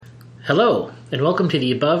Hello, and welcome to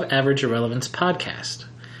the Above Average Irrelevance podcast.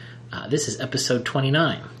 This is episode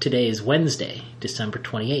 29. Today is Wednesday, December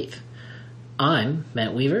 28th. I'm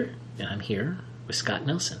Matt Weaver, and I'm here with Scott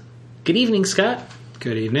Nelson. Good evening, Scott.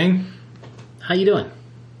 Good evening. How you doing?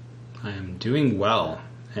 I am doing well.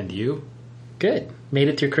 And you? Good. Made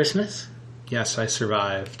it through Christmas? Yes, I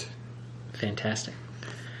survived. Fantastic.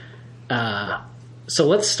 So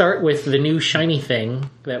let's start with the new shiny thing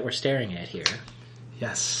that we're staring at here.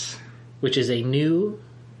 Yes. Which is a new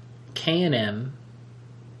K&M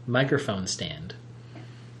microphone stand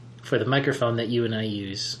for the microphone that you and I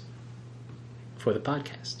use for the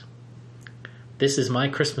podcast. This is my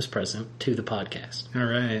Christmas present to the podcast. All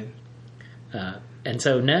right. And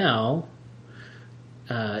so now,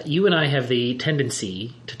 you and I have the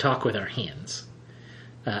tendency to talk with our hands.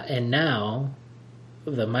 And now,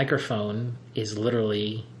 the microphone is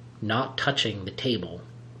literally not touching the table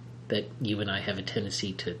that you and I have a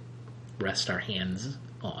tendency to rest our hands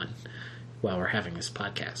on while we're having this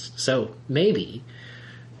podcast. So maybe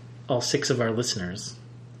all 6 of our listeners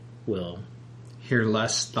will hear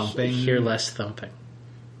less thumping.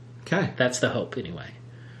 Okay. That's the hope, anyway.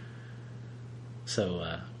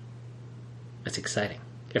 So that's exciting.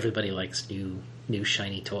 Everybody likes new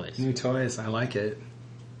shiny toys. New toys. I like it.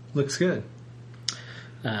 Looks good.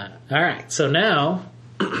 All right. So now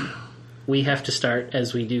we have to start,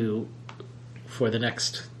 as we do for the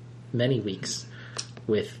next many weeks,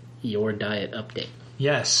 with your diet update.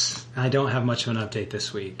 Yes. I don't have much of an update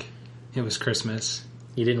this week. It was Christmas.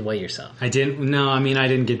 You didn't weigh yourself. I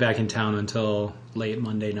didn't get back in town until late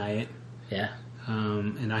Monday night. Yeah.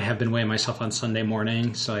 And I have been weighing myself on Sunday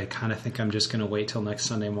morning, so I kind of think I'm just going to wait till next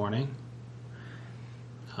Sunday morning.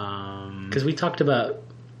 Because we talked about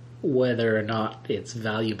whether or not it's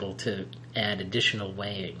valuable to add additional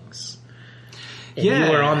weighings. And you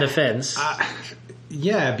were on the fence.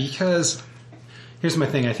 Yeah, because here's my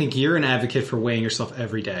thing. I think you're an advocate for weighing yourself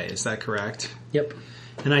every day. Is that correct? Yep.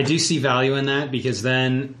 And I do see value in that because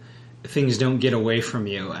then things don't get away from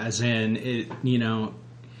you. As in,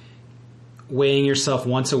 weighing yourself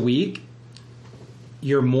once a week,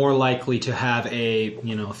 you're more likely to have a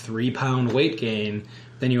 3-pound weight gain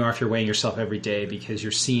than you are if you're weighing yourself every day, because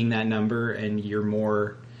you're seeing that number and you're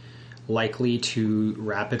more likely to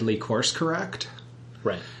rapidly course correct.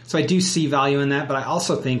 Right. So I do see value in that, but I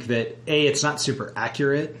also think that it's not super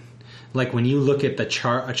accurate. Like when you look at a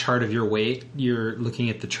chart of your weight, you're looking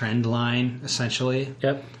at the trend line essentially.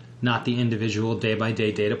 Yep. Not the individual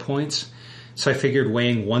day-by-day data points. So I figured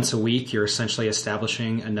weighing once a week, you're essentially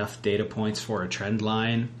establishing enough data points for a trend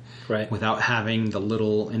line, right, without having the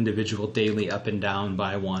little individual daily up and down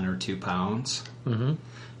by 1 or 2 pounds. Mm-hmm.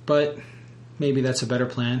 But maybe that's a better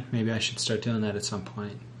plan. Maybe I should start doing that at some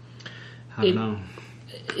point. I don't know.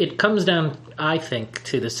 It comes down, I think,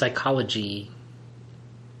 to the psychology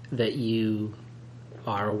that you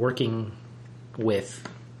are working with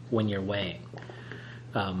when you're weighing.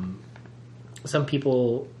 Some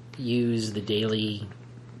people use the daily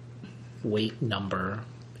weight number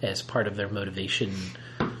as part of their motivation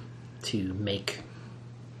to make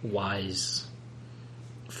wise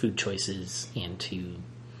food choices and to,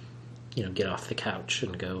 get off the couch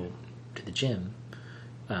and go to the gym.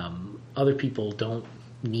 Other people don't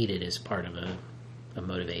need it as part of a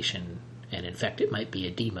motivation, and in fact it might be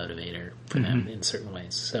a demotivator for them in certain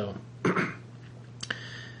ways. So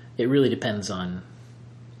it really depends on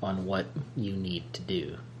what you need to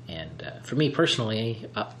do. And for me personally,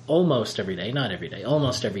 almost every day, not every day,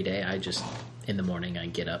 almost every day, in the morning I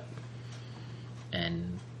get up,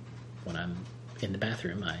 and when I'm in the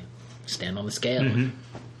bathroom I stand on the scale and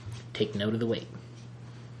take note of the weight.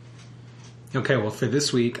 Okay, well, for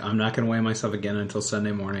this week, I'm not going to weigh myself again until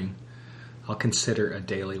Sunday morning. I'll consider a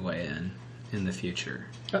daily weigh-in in the future.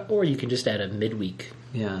 Or you can just add a midweek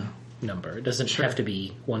Yeah. number. It doesn't have to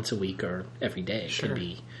be once a week or every day. It can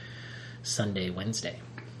be Sunday, Wednesday.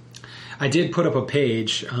 I did put up a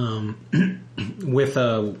page with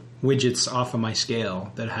widgets off of my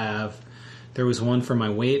scale that there was one for my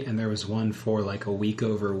weight and there was one for like a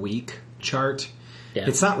week-over-week chart. Yeah.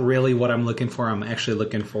 It's not really what I'm looking for. I'm actually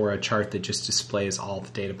looking for a chart that just displays all the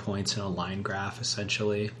data points in a line graph,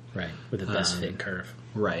 essentially. Right, with a best fit curve.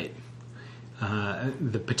 Right.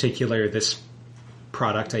 This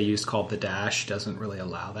product I used called the Dash doesn't really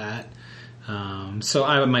allow that. So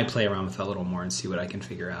I might play around with that a little more and see what I can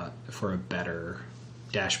figure out for a better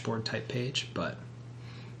dashboard type page. But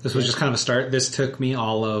this was just kind of a start. This took me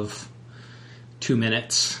all of 2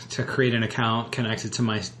 minutes to create an account, connect it to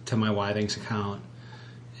my Withings account,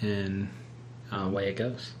 and away it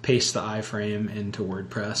goes. Paste the iframe into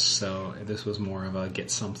WordPress. So this was more of a get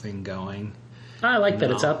something going. I like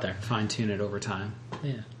that it's out there. Fine tune it over time.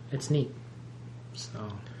 Yeah, it's neat. So,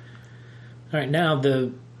 all right, now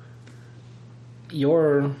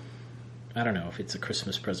your I don't know if it's a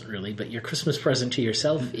Christmas present really, but your Christmas present to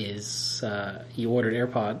yourself is you ordered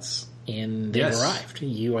AirPods and they've arrived.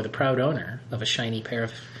 You are the proud owner of a shiny pair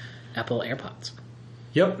of Apple AirPods.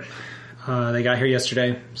 Yep. They got here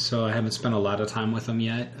yesterday, so I haven't spent a lot of time with them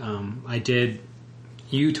yet. I did.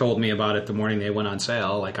 You told me about it the morning they went on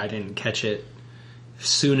sale. Like, I didn't catch it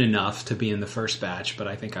soon enough to be in the first batch, but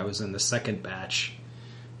I think I was in the second batch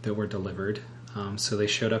that were delivered. So they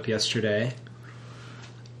showed up yesterday.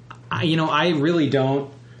 I really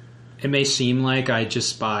don't. It may seem like I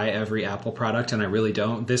just buy every Apple product, and I really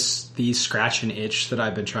don't. These scratch and itch that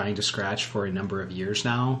I've been trying to scratch for a number of years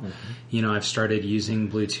now. Mm-hmm. I've started using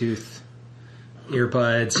Bluetooth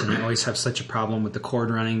earbuds, and I always have such a problem with the cord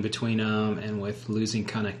running between them and with losing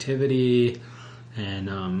connectivity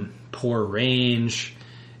and poor range.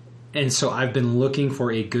 And so I've been looking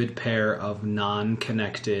for a good pair of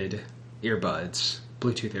non-connected earbuds,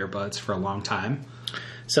 Bluetooth earbuds, for a long time.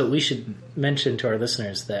 So we should mention to our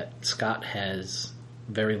listeners that Scott has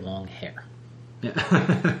very long hair.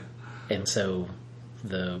 Yeah. And so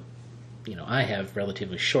I have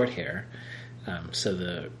relatively short hair. So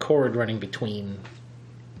the cord running between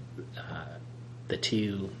the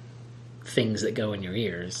two things that go in your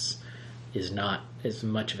ears is not as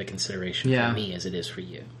much of a consideration for me as it is for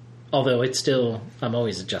you. Although I'm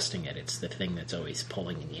always adjusting it. It's the thing that's always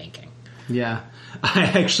pulling and yanking. Yeah. I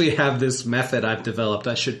actually have this method I've developed.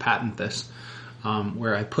 I should patent this.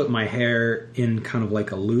 Where I put my hair in kind of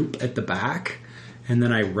like a loop at the back, and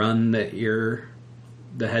then I run the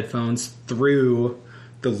headphones through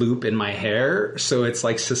the loop in my hair, so it's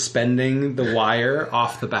like suspending the wire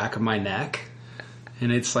off the back of my neck,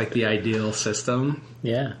 and it's like the ideal system.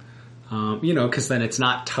 Yeah. Because then it's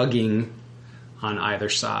not tugging on either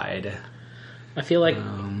side. I feel like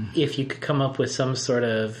if you could come up with some sort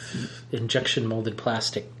of injection molded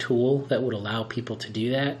plastic tool that would allow people to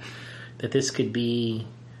do that this could be,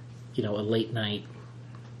 a late night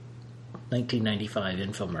 1995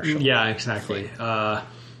 infomercial. Yeah, exactly.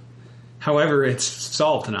 However, it's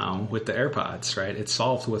solved now with the AirPods, right? It's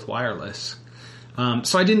solved with wireless.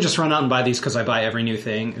 So I didn't just run out and buy these because I buy every new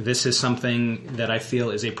thing. This is something that I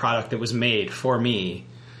feel is a product that was made for me,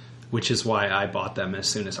 which is why I bought them as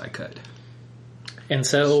soon as I could. And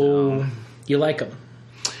so you like them?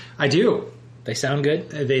 I do. They sound good?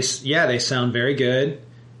 They sound very good.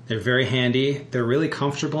 They're very handy. They're really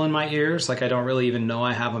comfortable in my ears. Like, I don't really even know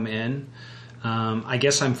I have them in. I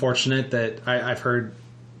guess I'm fortunate that I've heard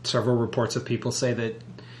several reports of people say that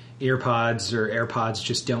earpods or AirPods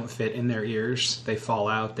just don't fit in their ears. They fall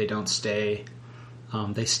out. They don't stay.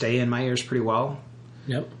 They stay in my ears pretty well.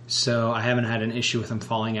 Yep. So I haven't had an issue with them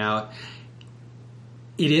falling out.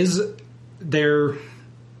 They're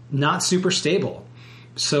not super stable.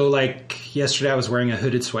 So, like, yesterday I was wearing a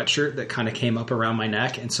hooded sweatshirt that kind of came up around my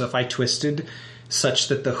neck. And so if I twisted such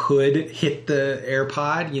that the hood hit the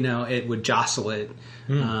AirPod, it would jostle it.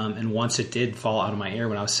 And once it did fall out of my ear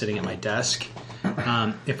when I was sitting at my desk,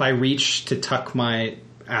 if I reached to tuck my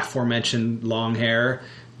aforementioned long hair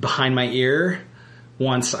behind my ear,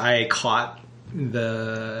 once I caught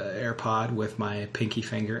the AirPod with my pinky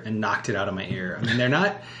finger and knocked it out of my ear. I mean, they're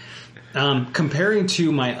not... comparing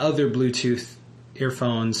to my other Bluetooth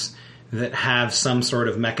earphones that have some sort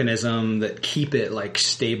of mechanism that keep it like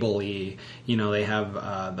stably, they have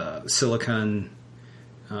the silicone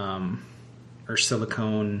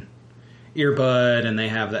earbud, and they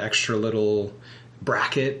have the extra little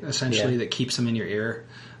bracket essentially that keeps them in your ear.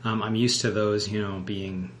 I'm used to those,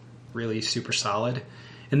 being really super solid,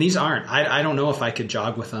 and these aren't. I don't know if I could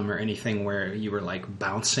jog with them or anything where you were like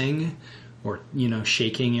bouncing or,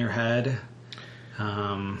 shaking your head.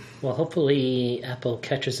 Well, hopefully Apple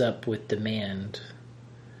catches up with demand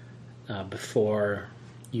before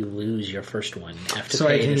you lose your first one. After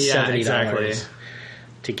paying $70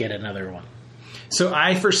 to get another one. So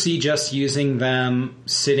I foresee just using them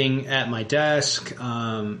sitting at my desk,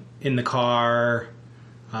 in the car,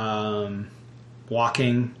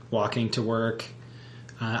 walking to work.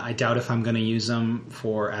 I doubt if I'm going to use them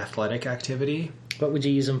for athletic activity. What would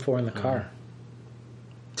you use them for in the car?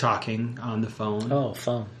 Talking on the phone. Oh,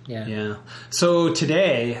 phone. Yeah. Yeah. So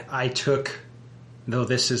today I took, though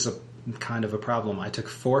this is a kind of a problem, I took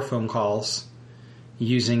 4 phone calls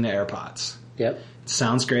using the AirPods. Yep. It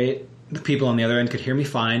sounds great. The people on the other end could hear me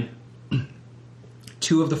fine.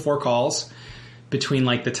 2 of the 4 calls, between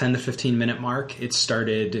like the 10 to 15 minute mark, it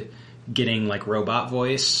started getting like robot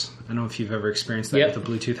voice. I don't know if you've ever experienced that with a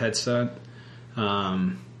Bluetooth headset.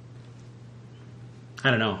 I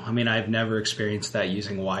don't know. I mean, I've never experienced that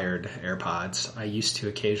using wired AirPods. I used to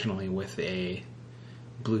occasionally with a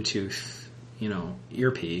Bluetooth,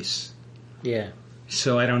 earpiece. Yeah.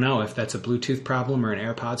 So I don't know if that's a Bluetooth problem or an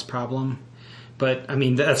AirPods problem. But, I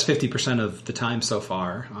mean, that's 50% of the time so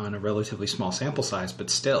far on a relatively small sample size, but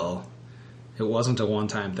still, it wasn't a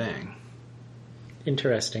one-time thing.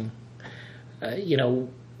 Interesting.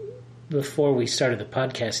 Before we started the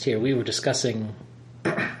podcast here, we were discussing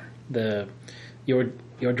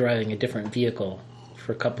you're driving a different vehicle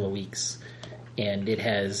for a couple of weeks, and it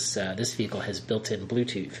has this vehicle has built-in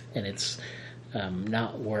Bluetooth, and it's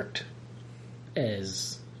not worked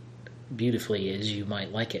as beautifully as you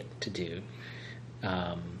might like it to do.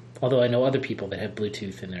 Although I know other people that have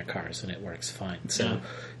Bluetooth in their cars and it works fine. So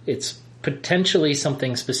it's potentially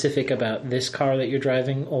something specific about this car that you're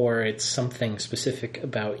driving, or it's something specific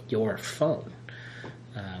about your phone.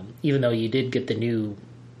 Even though you did get the new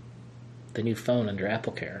phone under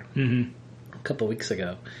AppleCare a couple of weeks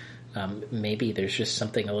ago, maybe there's just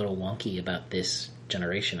something a little wonky about this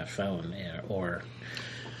generation of phone, or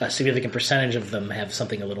a significant percentage of them have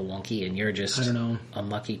something a little wonky, and you're just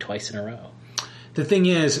unlucky twice in a row. The thing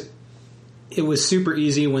is, it was super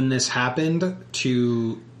easy when this happened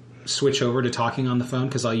to switch over to talking on the phone,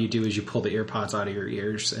 because all you do is you pull the earpods out of your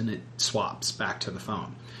ears and it swaps back to the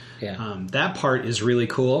phone. Yeah. That part is really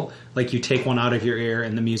cool. Like, you take one out of your ear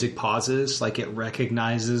and the music pauses. Like, it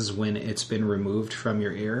recognizes when it's been removed from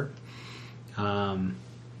your ear.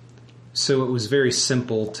 So it was very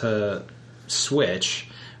simple to switch.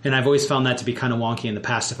 And I've always found that to be kind of wonky in the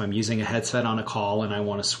past. If I'm using a headset on a call and I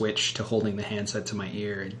want to switch to holding the handset to my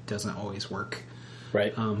ear, it doesn't always work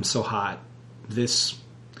Right. so hot. This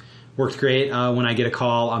worked great. When I get a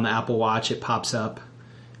call on the Apple Watch, it pops up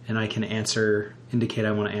and I can indicate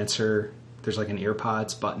I want to answer. There's like an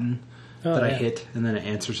earpods button I hit, and then it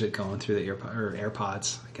answers it going through the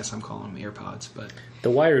AirPods. I guess I'm calling them earpods, but The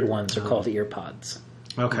wired ones are called earpods.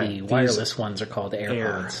 Okay. The wireless ones are called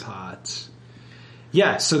AirPods. AirPods.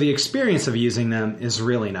 Yeah, so the experience of using them is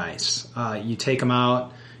really nice. You take them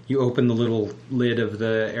out, you open the little lid of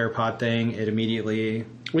the AirPod thing, it immediately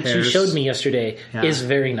Which pairs. you showed me yesterday Yeah. is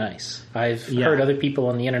very nice. I've heard other people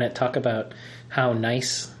on the internet talk about how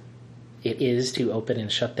nice it is to open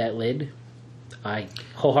and shut that lid. I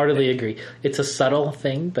wholeheartedly agree. It's a subtle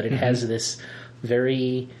thing, but it has this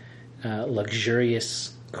very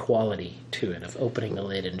luxurious quality to it of opening the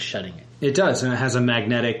lid and shutting it. It does, and it has a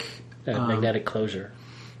magnetic Closure.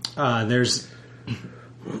 There's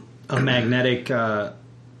a magnetic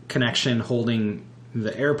connection holding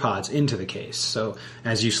the AirPods into the case. So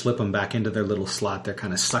as you slip them back into their little slot, they're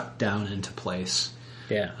kind of sucked down into place.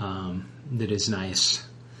 Yeah. That is nice.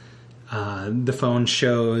 The phone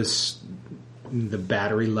shows the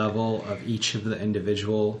battery level of each of the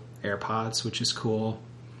individual AirPods, which is cool.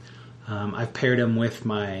 I've paired them with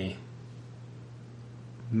my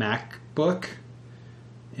MacBook,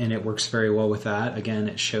 and it works very well with that. Again,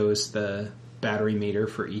 it shows the battery meter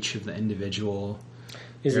for each of the individual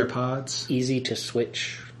AirPods. Is it easy to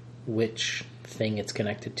switch which thing it's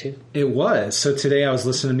connected to? It was. So today I was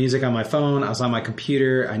listening to music on my phone. I was on my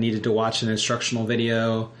computer. I needed to watch an instructional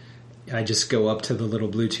video. I just go up to the little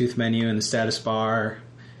Bluetooth menu in the status bar.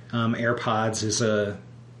 AirPods is a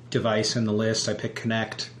device in the list. I pick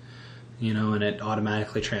Connect, and it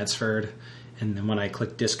automatically transferred. And then when I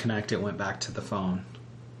clicked disconnect, it went back to the phone.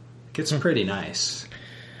 It's pretty nice.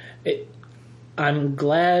 I'm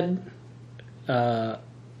glad that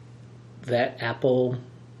Apple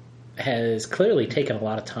has clearly taken a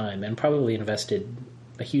lot of time and probably invested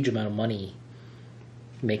a huge amount of money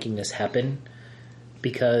making this happen,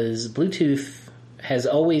 because Bluetooth has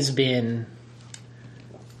always been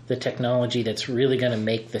the technology that's really going to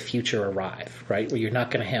make the future arrive, right? Where you're not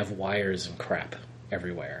going to have wires and crap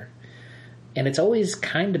everywhere. And it's always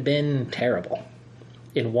kind of been terrible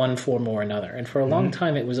in one form or another. And for a long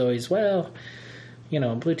time it was always, Bluetooth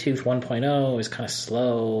 1.0 is kind of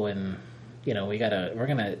slow, and Bluetooth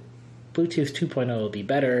 2.0 will be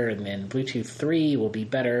better, and then Bluetooth 3 will be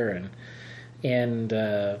better, and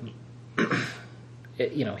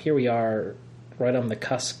here we are right on the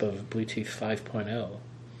cusp of Bluetooth 5.0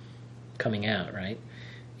 coming out, right?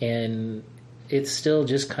 And it's still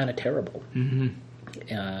just kind of terrible in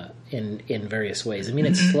various ways. I mean,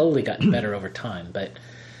 it's slowly gotten better over time, but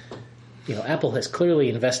Apple has clearly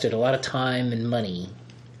invested a lot of time and money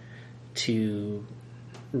to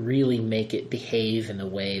really make it behave in the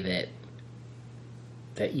way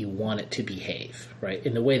that you want it to behave, right?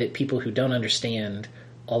 In the way that people who don't understand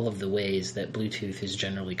all of the ways that Bluetooth is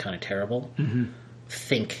generally kind of terrible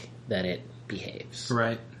think that it behaves.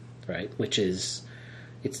 Right. Which is,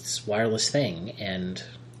 it's this wireless thing, and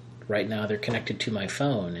right now they're connected to my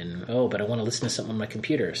phone, and but I want to listen to something on my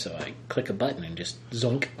computer, so I click a button and just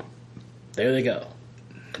zoink, there they go,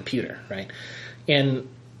 computer, right? And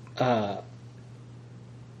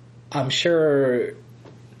I'm sure,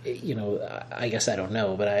 I guess I don't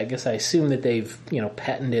know, but I guess I assume that they've,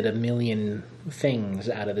 patented a million things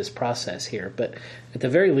out of this process here. But at the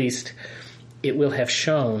very least, it will have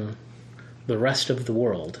shown the rest of the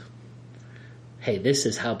world, hey, this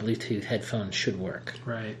is how Bluetooth headphones should work.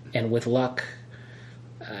 Right. And with luck,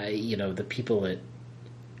 the people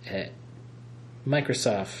at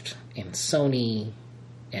Microsoft and Sony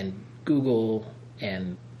and Google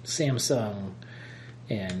and Samsung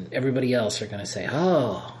and everybody else are going to say,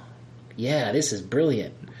 oh, yeah, this is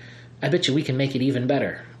brilliant. I bet you we can make it even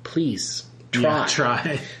better. Please, try. Yeah,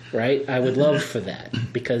 try. Right? I would love for that,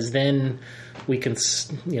 because then we can,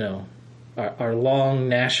 our long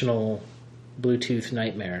national Bluetooth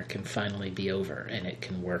nightmare can finally be over, and it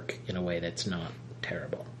can work in a way that's not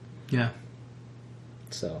terrible. Yeah.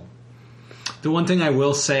 So, the one thing I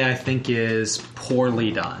will say I think is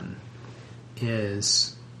poorly done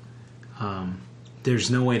is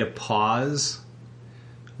there's no way to pause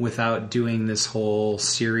without doing this whole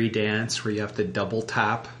Siri dance where you have to double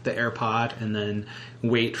tap the AirPod and then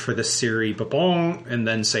wait for the Siri ba-bong and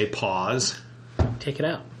then say pause. Take it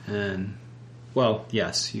out. And, well,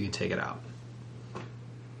 yes, you can take it out.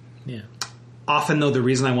 Yeah. Often, though, the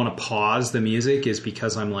reason I want to pause the music is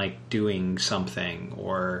because I'm, doing something,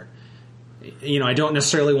 or, I don't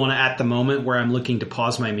necessarily want to, at the moment where I'm looking to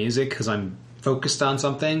pause my music because I'm focused on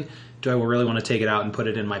something, do I really want to take it out and put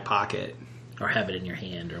it in my pocket? Or have it in your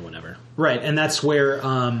hand or whatever. Right, and that's where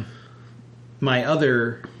my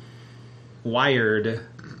other wired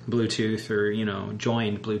Bluetooth or,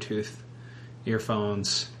 joined Bluetooth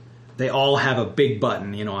earphones, they all have a big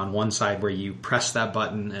button, on one side where you press that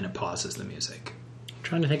button and it pauses the music. I'm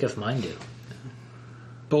trying to think if mine do.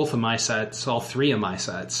 Both of my sets, all three of my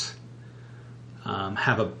sets,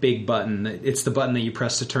 have a big button. It's the button that you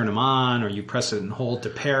press to turn them on, or you press it and hold to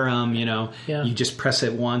pair them, Yeah. You just press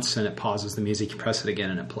it once and it pauses the music. You press it again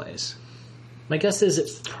and it plays. My guess is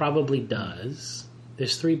it probably does.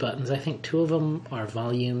 There's 3 buttons. I think 2 of them are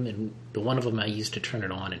volume, and the one of them I use to turn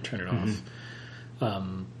it on and turn it off.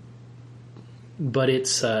 But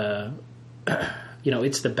it's,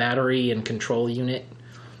 it's the battery and control unit,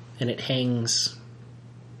 and it hangs...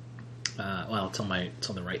 it's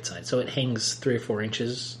on the right side, so it hangs 3 or 4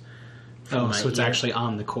 inches from my so it's ear. actually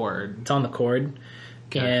on the cord. It's on the cord,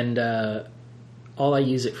 okay. And all I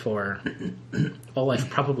use it for, all I've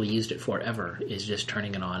probably used it for ever, is just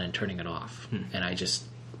turning it on and turning it off, and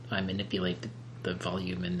I manipulate the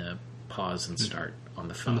volume and the pause and start on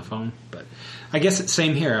the phone. But I guess it's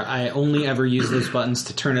same here. I only ever use those buttons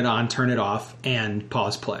to turn it on, turn it off, and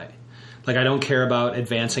pause play. I don't care about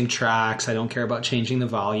advancing tracks. I don't care about changing the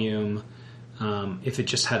volume. If it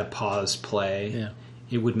just had a pause play,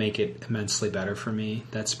 it would make it immensely better for me.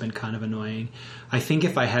 That's been kind of annoying. I think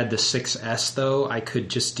if I had the 6S, though, I could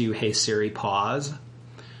just do Hey Siri pause.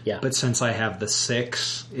 Yeah. But since I have the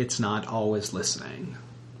 6, it's not always listening.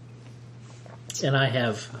 And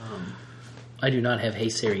I do not have Hey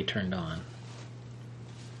Siri turned on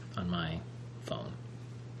my phone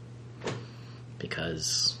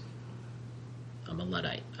because I'm a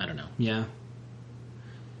Luddite. I don't know. Yeah.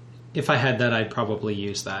 If I had that, I'd probably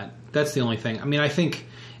use that. That's the only thing. I mean, I think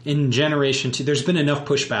in Generation 2, there's been enough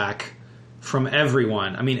pushback from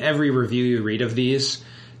everyone. I mean, every review you read of these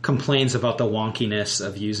complains about the wonkiness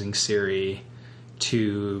of using Siri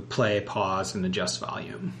to play, pause, and adjust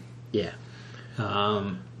volume. Yeah.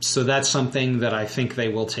 So that's something that I think they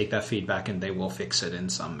will take that feedback and they will fix it in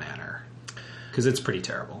some manner. Because it's pretty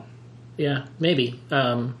terrible. Yeah, maybe.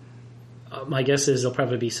 My guess is there'll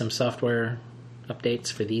probably be some software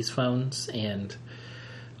updates for these phones, and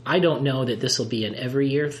I don't know that this will be an every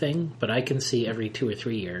year thing, but I can see every 2 or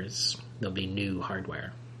 3 years there'll be new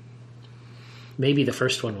hardware. Maybe the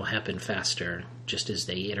first one will happen faster just as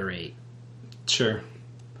they iterate. Sure.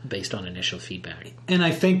 Based on initial feedback. And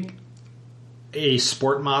I think a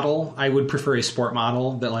sport model, I would prefer a sport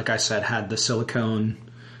model that, like I said, had the silicone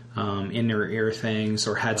inner ear things,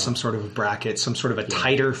 or had some sort of a bracket, some sort of a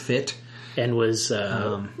tighter fit. And was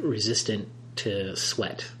resistant to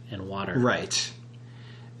sweat and water. Right.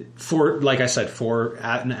 Like I said, for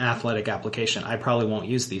an athletic application, I probably won't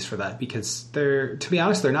use these for that because to be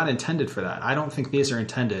honest, they're not intended for that. I don't think these are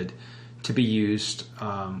intended to be used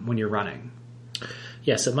when you're running.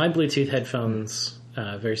 Yeah, so my Bluetooth headphones,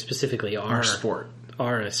 very specifically, are a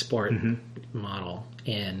sport model.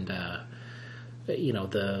 And,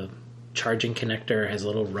 the charging connector has a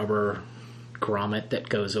little rubber grommet that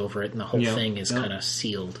goes over it, and the whole Yep, thing is yep. kind of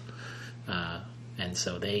sealed. And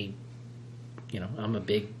so they, I'm a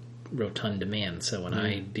big rotund man, so when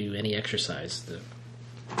I do any exercise, the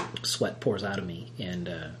sweat pours out of me, and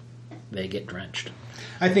they get drenched.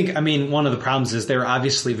 I think, one of the problems is they're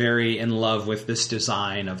obviously very in love with this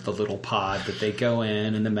design of the little pod that they go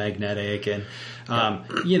in and the magnetic. And,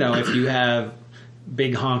 if you have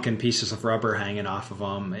big honking pieces of rubber hanging off of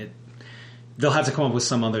them, they'll have to come up with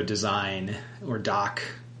some other design or dock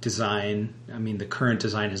design. The current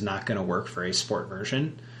design is not going to work for a sport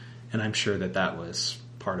version. And I'm sure that was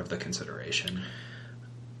part of the consideration.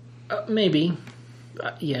 Maybe.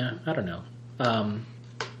 Yeah, I don't know.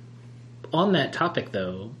 On that topic,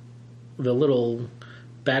 though, the little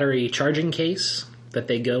battery charging case that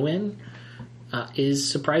they go in is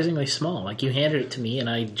surprisingly small. Like, you handed it to me, and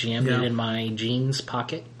I jammed it in my jeans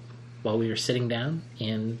pocket while we were sitting down,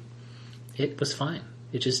 and it was fine.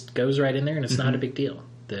 It just goes right in there, and it's not a big deal.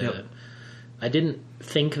 I didn't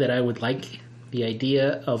think that I would like the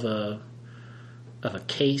idea of a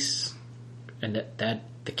case, and that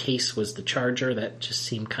the case was the charger. That just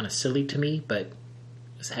seemed kind of silly to me, but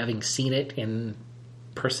having seen it in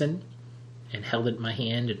person and held it in my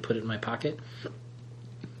hand and put it in my pocket,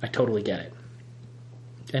 I totally get it.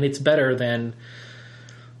 And it's better than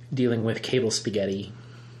dealing with cable spaghetti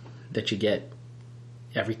that you get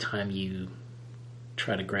every time you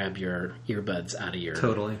try to grab your earbuds out of your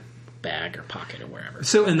bag or pocket or wherever.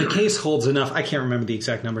 So, and the case holds enough, I can't remember the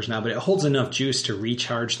exact numbers now, but it holds enough juice to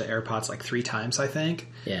recharge the AirPods like 3 times, I think.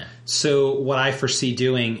 Yeah. So what I foresee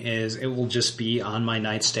doing is it will just be on my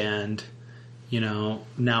nightstand. Now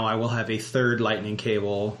I will have a third lightning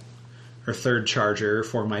cable or third charger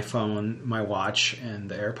for my phone, my watch, and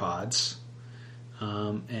the AirPods.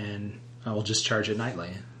 And I will just charge it nightly.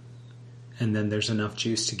 And then there's enough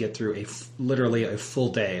juice to get through literally a full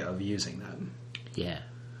day of using them. Yeah.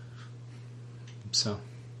 So,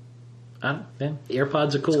 the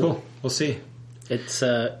AirPods are cool. It's cool. We'll see. It's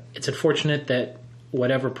unfortunate that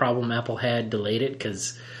whatever problem Apple had delayed it,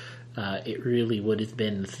 because it really would have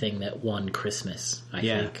been the thing that won Christmas, I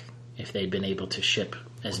think, if they'd been able to ship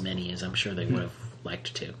as many as I'm sure they would have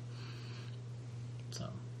liked to. So,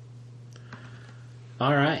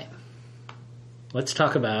 all right. Let's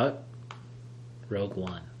talk about Rogue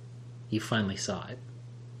One. You finally saw it.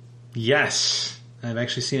 Yes. I've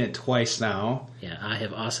actually seen it twice now. Yeah, I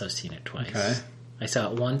have also seen it twice. Okay. I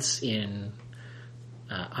saw it once in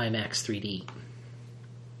IMAX 3D,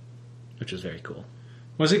 which was very cool.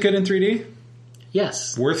 Was it good in 3D?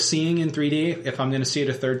 Yes. Worth seeing in 3D if I'm going to see it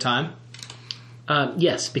a third time?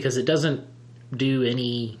 Yes, because it doesn't do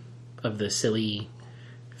any of the silly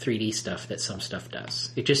 3D stuff that some stuff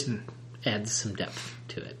does. It just adds some depth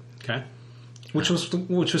to it. Okay. Which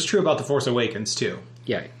was true about The Force Awakens, too.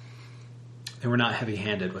 Yeah. They were not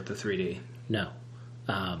heavy-handed with the 3D. No.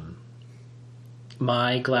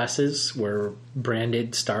 My glasses were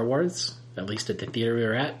branded Star Wars, at least at the theater we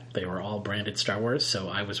were at. They were all branded Star Wars, so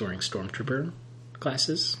I was wearing Stormtrooper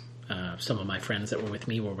glasses. Some of my friends that were with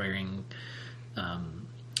me were wearing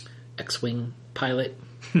X-Wing pilot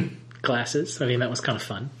glasses. That was kind of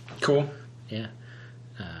fun. Cool. Yeah.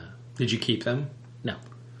 Did you keep them? No.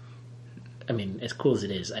 As cool as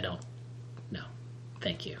it is, I don't. No.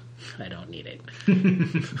 Thank you. I don't need it.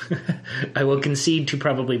 I will concede to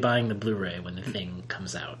probably buying the Blu-ray when the thing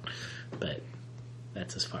comes out, but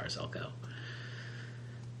that's as far as I'll go.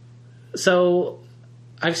 So,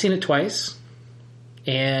 I've seen it twice,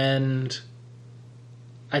 and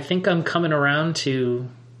I think I'm coming around to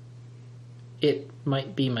it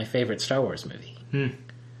might be my favorite Star Wars movie.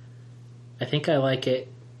 I think I like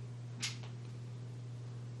it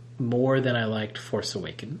more than I liked Force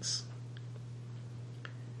Awakens.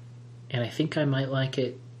 And I think I might like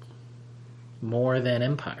it more than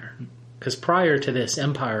Empire. Because prior to this,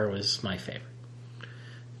 Empire was my favorite.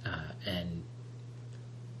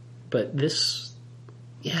 But this,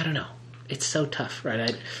 I don't know. It's so tough,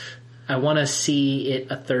 right? I want to see it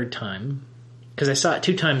a third time. Because I saw it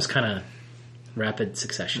 2 times kind of rapid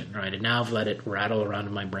succession, right? And now I've let it rattle around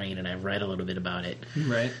in my brain, and I've read a little bit about it.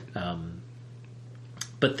 Right.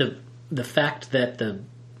 But the fact that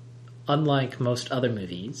unlike most other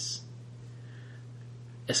movies,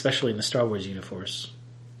 especially in the Star Wars universe,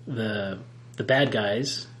 the bad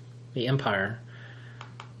guys, the Empire,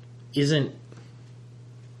 isn't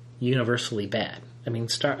universally bad.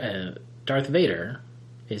 Darth Vader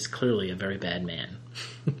is clearly a very bad man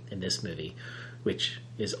in this movie, which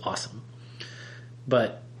is awesome.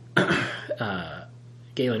 But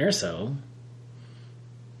Galen Erso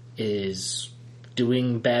is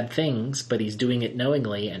doing bad things, but he's doing it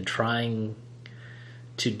knowingly and trying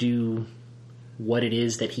to do what it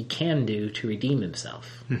is that he can do to redeem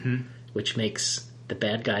himself, which makes the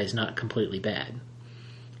bad guys not completely bad.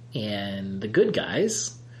 And the good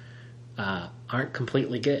guys aren't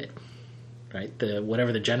completely good, right?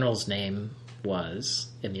 Whatever the general's name was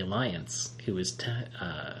in the Alliance, who was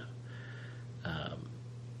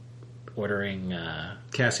ordering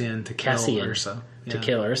Cassian to kill Urso. To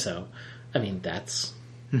kill Urso. I mean, that's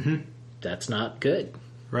not good.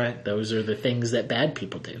 Right. Those are the things that bad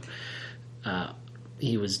people do.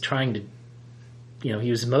 He was trying to, he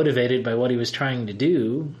was motivated by what he was trying to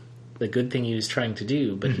do, the good thing he was trying to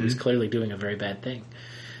do, but he was clearly doing a very bad thing.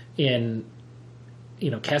 And,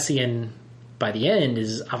 Cassian, by the end,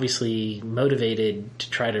 is obviously motivated to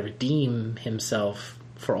try to redeem himself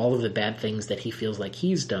for all of the bad things that he feels like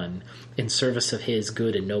he's done in service of his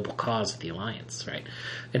good and noble cause of the Alliance, right?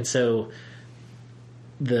 And so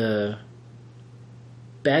the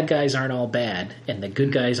bad guys aren't all bad, and the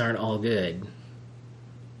good guys aren't all good.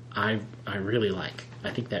 I really like.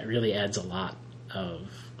 I think that really adds a lot of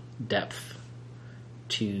depth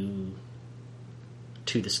to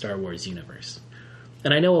the Star Wars universe.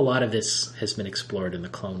 And I know a lot of this has been explored in the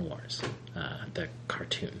Clone Wars, the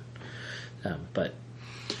cartoon. But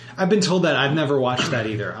I've been told that. I've never watched that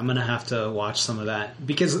either. I'm going to have to watch some of that.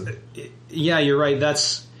 Because, yeah, you're right.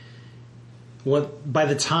 That's what, by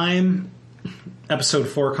the time Episode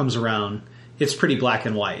 4 comes around, it's pretty black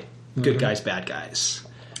and white. Good guys, bad guys.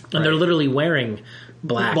 And they're literally wearing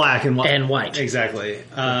black and white. And white. Exactly.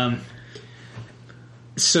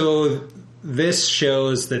 So this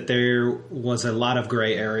shows that there was a lot of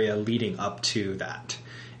gray area leading up to that.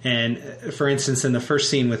 And, for instance, in the first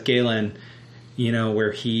scene with Galen,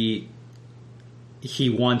 where he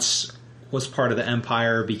once was part of the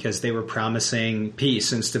Empire because they were promising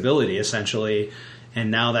peace and stability, essentially, and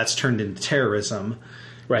now that's turned into terrorism.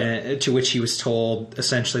 Right. To which he was told,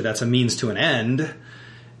 essentially, that's a means to an end.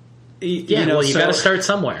 You got to start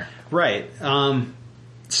somewhere. Right.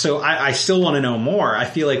 So I still want to know more. I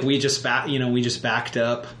feel like we just backed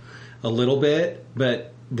up a little bit,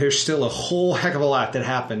 but there's still a whole heck of a lot that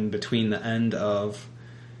happened between the end of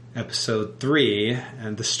Episode 3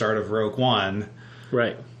 and the start of Rogue One.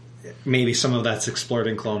 Right. Maybe some of that's explored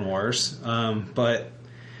in Clone Wars. But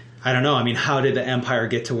I don't know. I mean, how did the Empire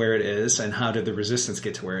get to where it is, and how did the Resistance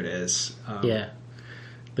get to where it is?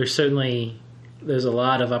 There's a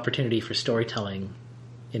lot of opportunity for storytelling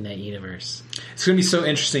in that universe. It's going to be so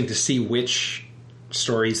interesting to see which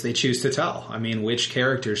stories they choose to tell. I mean, which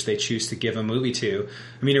characters they choose to give a movie to.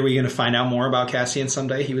 I mean, are we going to find out more about Cassian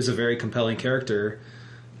someday? He was a very compelling character,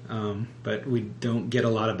 but we don't get a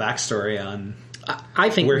lot of backstory on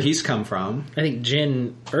where he's come from. I think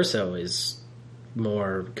Jyn Erso is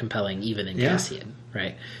more compelling even than Cassian,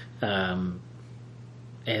 right? And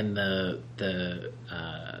the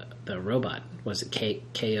robot, was it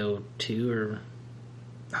KO2 or?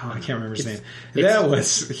 Oh, I can't remember his name. He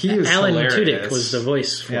was Alan hilarious. Tudyk was the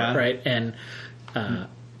voice for it, right? And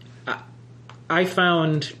I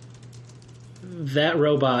found that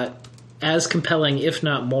robot as compelling, if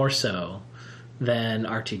not more so, than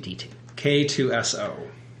R2-D2. K2SO.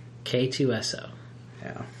 K2SO.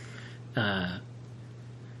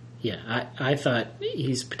 Yeah. I thought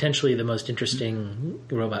he's potentially the most interesting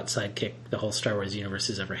robot sidekick the whole Star Wars universe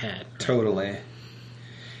has ever had. Right? Totally.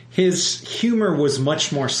 His humor was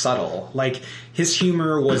much more subtle. Like, his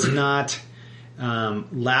humor was not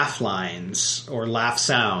laugh lines or laugh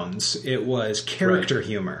sounds. It was character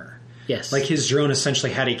humor. Yes. Like, his drone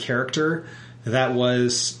essentially had a character that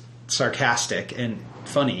was sarcastic and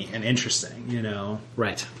funny and interesting,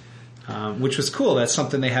 Right. Which was cool. That's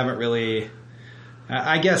something they haven't really...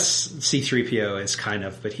 I guess C-3PO is kind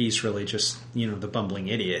of, but he's really just, the bumbling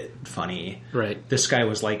idiot funny. Right. This guy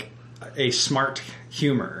was like a smart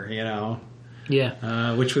humor,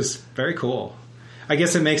 Yeah. which was very cool. I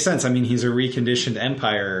guess it makes sense. I mean, he's a reconditioned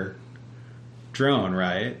Empire drone,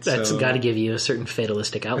 right? That's got to give you a certain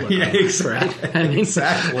fatalistic outlook. Yeah, on exactly. Right? I mean,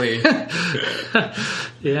 exactly.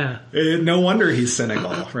 Yeah. No wonder he's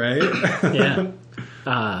cynical, right? Yeah.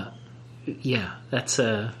 Yeah.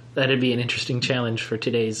 That'd be an interesting challenge for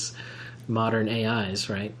today's modern AIs,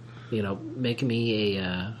 right? Make me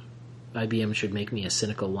IBM should make me a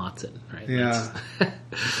cynical Watson, right? Yeah.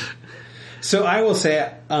 So I will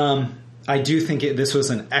say, I do think this was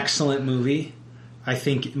an excellent movie. I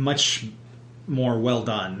think much more well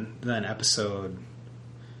done than Episode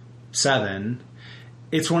 7.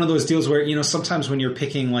 It's one of those deals where, sometimes when you're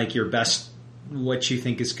picking like your best, what you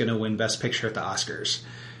think is going to win Best Picture at the Oscars,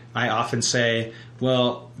 I often say,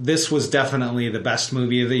 well, this was definitely the best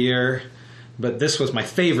movie of the year, but this was my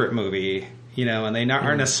favorite movie. and they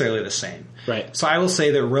aren't necessarily the same. Right. So I will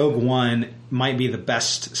say that Rogue One might be the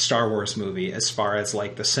best Star Wars movie as far as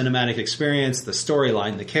like the cinematic experience, the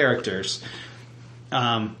storyline, the characters.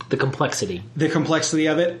 The complexity. The complexity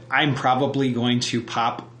of it. I'm probably going to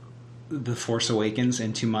pop The Force Awakens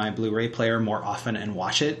into my Blu-ray player more often and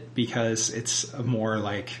watch it because it's a more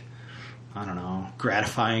like, I don't know,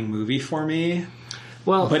 gratifying movie for me.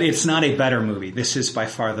 Well, but it's not a better movie. This is by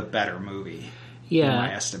far the better movie in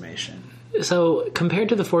my estimation. So compared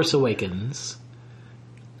to The Force Awakens,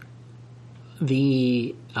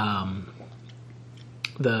 the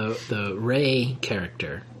Rey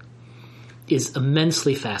character is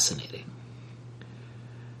immensely fascinating.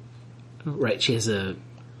 Right, she has a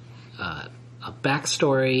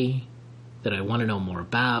backstory that I want to know more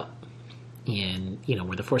about, and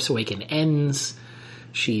where The Force Awakens ends,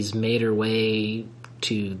 she's made her way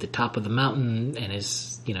to the top of the mountain and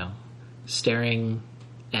is staring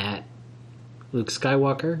at Luke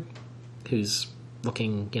Skywalker, who's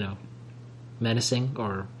looking menacing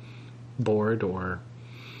or bored or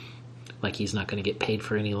like he's not going to get paid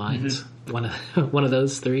for any lines. One of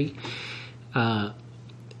those three. And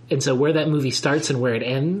so where that movie starts and where it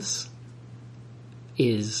ends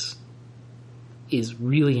is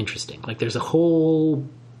really interesting. Like there's a whole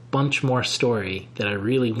bunch more story that I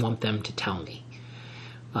really want them to tell me.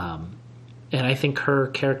 And I think her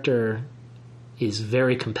character is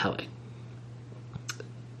very compelling.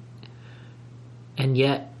 And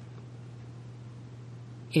yet,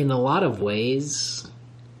 in a lot of ways,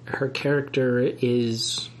 her character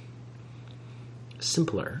is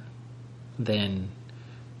simpler than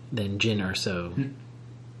Jyn Erso,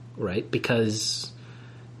 right? Because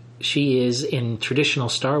she is, in traditional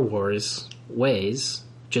Star Wars ways,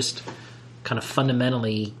 just kind of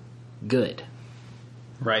fundamentally good.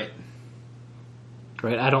 Right.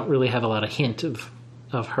 Right? I don't really have a lot of hint of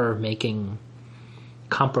her making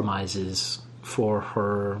compromises for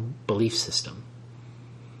her belief system.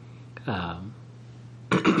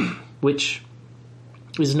 Which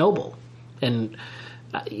is noble. And,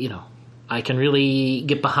 I can really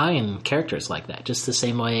get behind characters like that, just the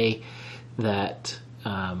same way that,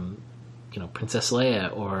 Princess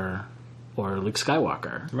Leia or Luke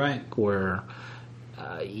Skywalker were,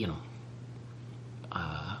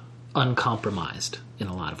 uncompromised in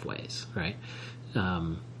a lot of ways, right?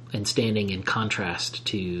 And standing in contrast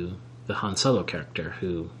to the Han Solo character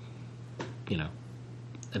who,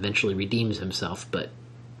 eventually redeems himself, but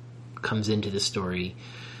comes into the story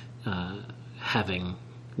having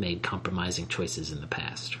made compromising choices in the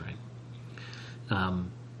past, right?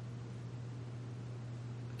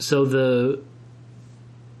 So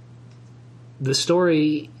the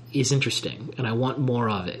story is interesting, and I want more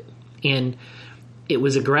of it. And it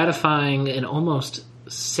was a gratifying and almost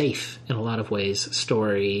safe, in a lot of ways,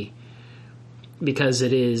 story because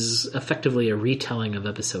it is effectively a retelling of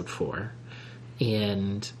Episode 4.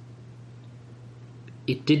 And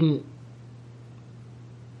it didn't,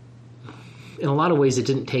 in a lot of ways, it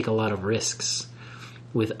didn't take a lot of risks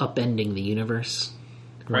with upending the universe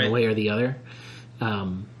one way or the other.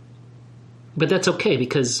 But that's okay,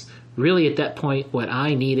 because really at that point, what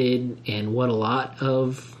I needed and what a lot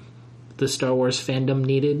of the Star Wars fandom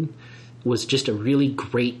needed was just a really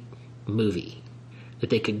great movie that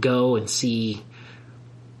they could go and see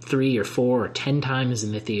 3 or 4 or 10 times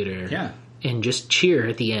in the theater and just cheer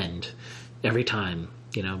at the end every time,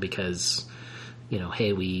 because,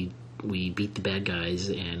 hey, we beat the bad guys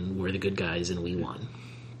and we're the good guys and we won.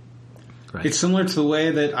 Right. It's similar to the way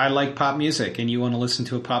that I like pop music, and you want to listen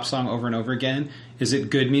to a pop song over and over again. Is it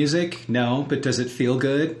good music? No, but does it feel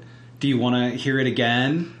good? Do you want to hear it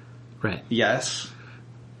again? Right. Yes.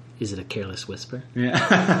 Is it a careless whisper? Yeah.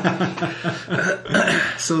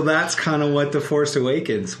 So that's kind of what The Force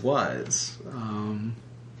Awakens was.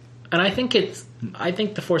 And I think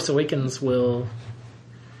The Force Awakens will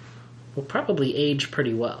probably age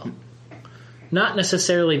pretty well. Not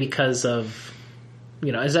necessarily because of,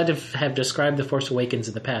 as I have described The Force Awakens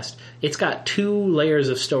in the past, it's got 2 layers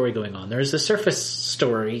of story going on. There's the surface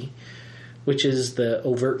story, which is the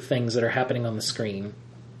overt things that are happening on the screen.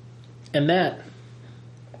 And that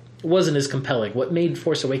wasn't as compelling. What made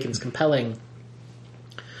Force Awakens compelling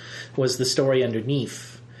was the story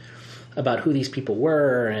underneath about who these people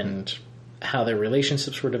were and how their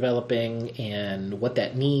relationships were developing and what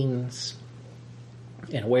that means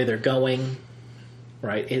and where they're going,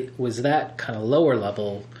 right? It was that kind of lower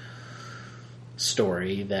level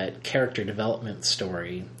story, that character development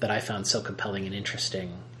story, that I found so compelling and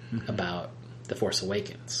interesting about The Force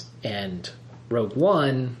Awakens. And Rogue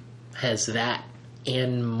One has that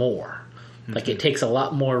and more. Like, it takes a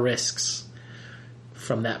lot more risks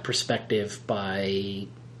from that perspective by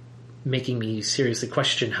making me seriously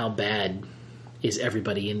question how bad is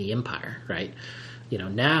everybody in the Empire, right? You know,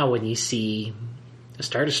 now when you see a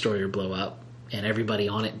Star Destroyer blow up and everybody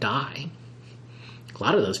on it die, a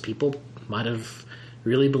lot of those people might have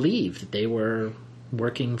really believed that they were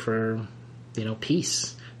working for, you know,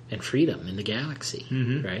 peace and freedom in the galaxy,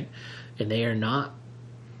 right? And they are not,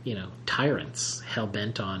 you know, tyrants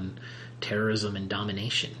hell-bent on terrorism and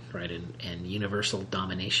domination, right? And universal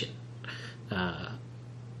domination.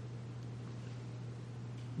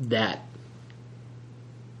 That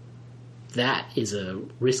is a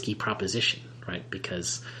risky proposition, right?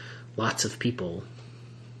 Because lots of people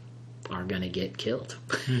are going to get killed.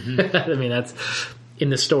 I mean, that's in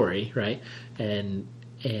the story, right? And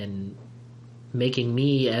making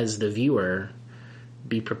me as the viewer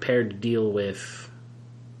be prepared to deal with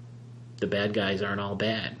the bad guys aren't all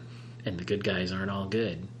bad and the good guys aren't all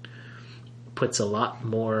good puts a lot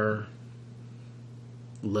more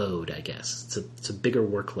load, I guess. It's a bigger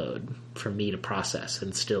workload for me to process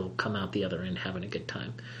and still come out the other end having a good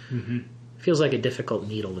time. Feels like a difficult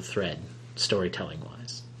needle to thread,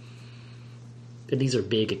 storytelling-wise. And these are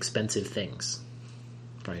big, expensive things,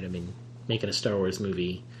 right? I mean, making a Star Wars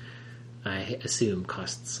movie, I assume,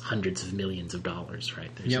 costs hundreds of millions of dollars,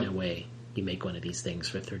 right? There's no way you make one of these things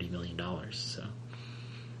for $30 million, so...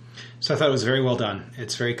 So I thought it was very well done.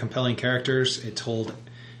 It's very compelling characters. It told...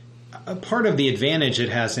 A part of the advantage it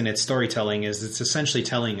has in its storytelling is it's essentially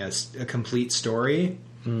telling us a complete story.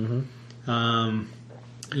 You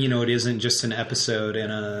know, it isn't just an episode in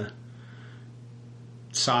a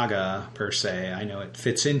saga, per se. I know it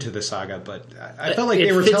fits into the saga, but I felt like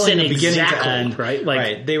they were telling the beginning to end. Right?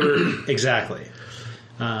 Right. They were... Exactly.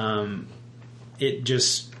 It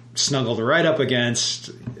just snuggled right up against,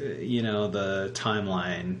 you know, the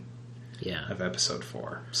timeline of episode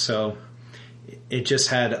 4. So... It just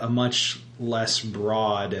had a much less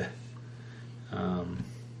broad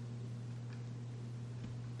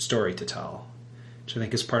story to tell, which I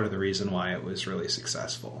think is part of the reason why it was really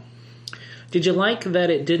successful. Did you like that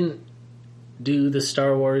it didn't do the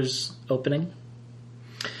Star Wars opening?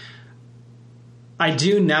 I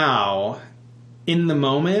do now. In the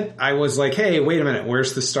moment, I was like, hey, wait a minute,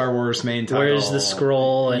 where's the Star Wars main title? Where's the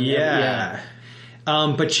scroll? And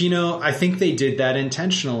but, you know, I think they did that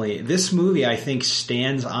intentionally. This movie, I think,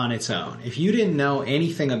 stands on its own. If you didn't know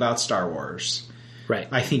anything about Star Wars, right,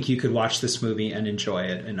 I think you could watch this movie and enjoy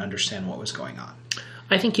it and understand what was going on.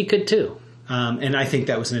 I think you could, too. And I think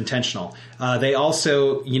that was intentional. They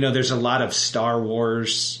also, you know, there's a lot of Star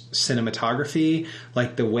Wars cinematography,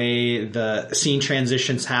 like the way the scene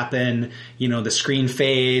transitions happen, you know, the screen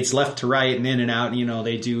fades left to right and in and out. You know,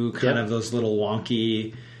 they do kind of those little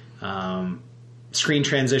wonky... screen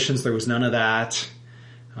transitions. There was none of that.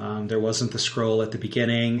 There wasn't the scroll at the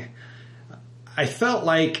beginning. I felt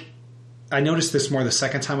like I noticed this more the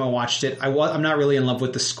second time I watched it. I'm not really in love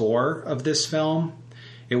with the score of this film.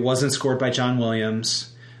 It wasn't scored by John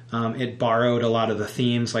Williams. It borrowed a lot of the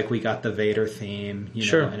themes, like we got the Vader theme,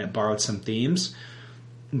 you know, and it borrowed some themes.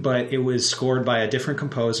 But it was scored by a different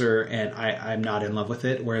composer, and I'm not in love with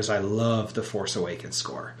it, whereas I love the Force Awakens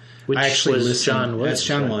score. Which I actually was John Williams. That's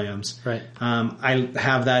John Williams. Right. I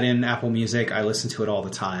have that in Apple Music. I listen to it all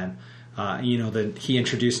the time. You know, he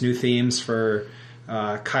introduced new themes for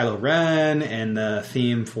Kylo Ren, and the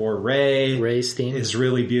theme for Rey. Rey's theme is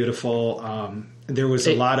really beautiful. There was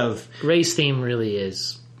a lot of... Rey's theme really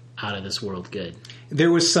is out of this world good.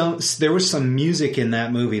 There was some music in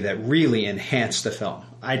that movie that really enhanced the film.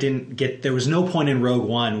 There was no point in Rogue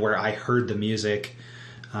One where I heard the music,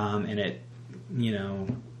 and it, you know,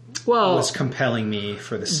 was compelling me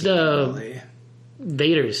for the scene. Really.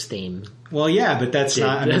 Vader's theme. Well, yeah, but that's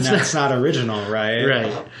not original, right?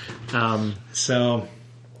 Right. So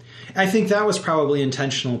I think that was probably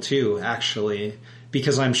intentional too, actually,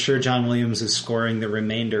 because I'm sure John Williams is scoring the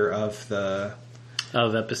remainder of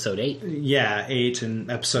episode 8. Yeah, 8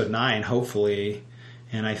 and episode 9, hopefully.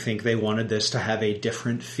 And I think they wanted this to have a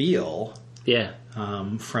different feel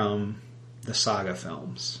from the saga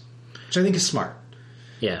films, which I think is smart.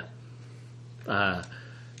 Yeah.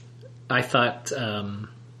 I thought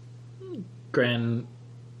Grand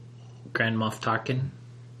Moff Tarkin,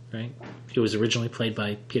 right? He was originally played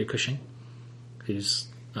by Peter Cushing, who's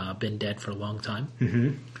been dead for a long time.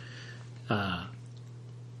 Mm-hmm.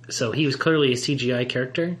 So he was clearly a CGI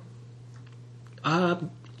character. I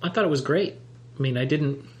thought it was great. I mean, I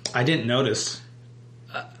didn't notice.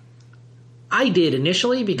 I did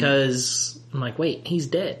initially because I'm like, wait, he's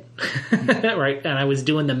dead. Right? And I was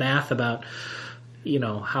doing the math about, you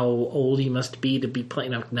know, how old he must be to be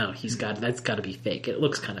playing. No, that's got to be fake. It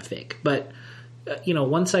looks kind of fake. But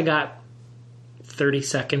once I got 30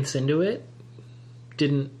 seconds into it,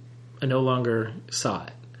 I no longer saw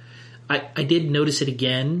it. I did notice it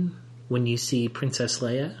again when you see Princess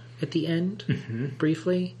Leia at the end,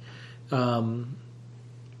 briefly.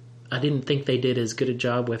 I didn't think they did as good a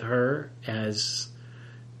job with her as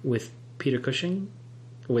with Peter Cushing.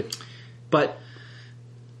 But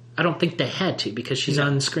I don't think they had to, because she's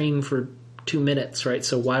on screen for 2 minutes, right?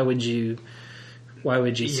 So why would you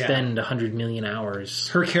spend 100 million hours?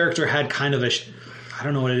 Her character had kind of I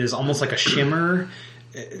don't know what it is, almost like a shimmer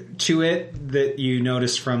to it that you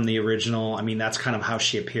noticed from the original. I mean, that's kind of how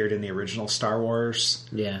she appeared in the original Star Wars.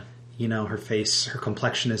 Yeah. Her face, her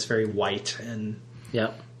complexion is very white, and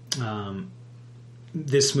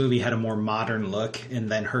this movie had a more modern look, and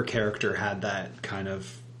then her character had that kind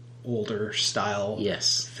of older style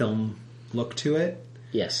film look to it.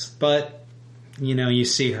 Yes. But, you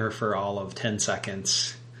see her for all of 10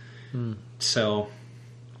 seconds. So,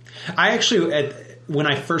 I actually, when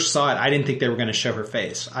I first saw it, I didn't think they were going to show her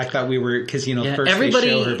face. I thought because, first they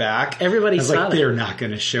show her back. Everybody I was saw like, they're not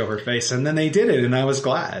going to show her face. And then they did it, and I was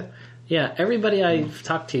glad. Yeah, everybody I've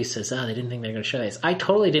talked to says, they didn't think they were going to show this. I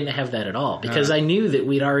totally didn't have that at all, because I knew that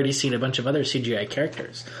we'd already seen a bunch of other CGI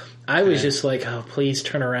characters. I was just like, oh, please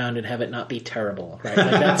turn around and have it not be terrible, right?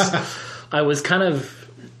 Like I was kind of,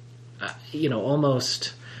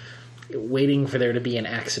 almost waiting for there to be an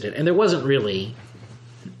accident. And there wasn't really.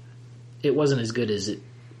 It wasn't as good as it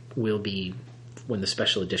will be when the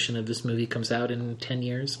special edition of this movie comes out in 10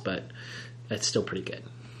 years, but it's still pretty good.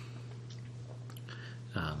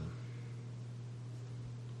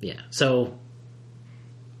 Yeah, so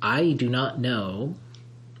I do not know.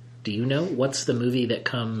 Do you know what's the movie that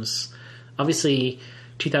comes? Obviously,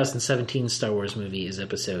 2017 Star Wars movie is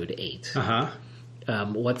Episode 8.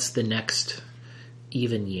 What's the next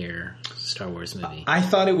even year Star Wars movie? I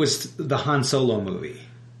thought it was the Han Solo movie.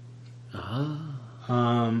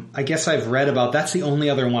 I guess I've read about. That's the only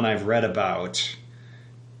other one I've read about,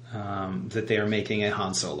 that they are making a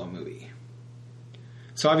Han Solo movie.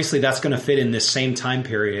 So obviously that's going to fit in this same time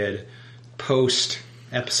period, post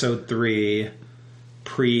Episode 3,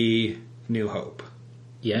 pre New Hope.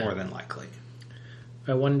 Yeah, more than likely.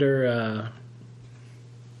 I wonder.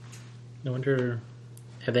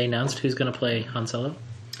 Have they announced who's going to play Han Solo?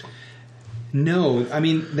 No, I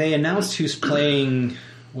mean they announced who's playing.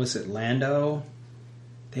 Was it Lando?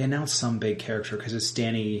 They announced some big character because it's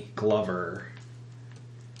Danny Glover.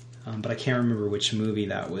 But I can't remember which movie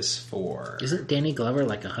that was for. Isn't Danny Glover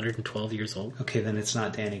like 112 years old? Okay, then it's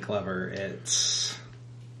not Danny Glover. It's...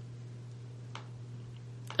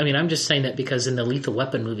 I mean, I'm just saying that because in the Lethal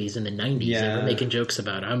Weapon movies in the 90s, they were making jokes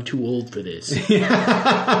about, I'm too old for this.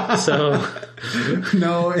 So...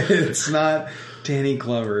 No, it's not Danny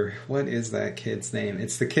Glover. What is that kid's name?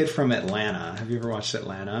 It's the kid from Atlanta. Have you ever watched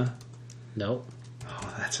Atlanta? Nope.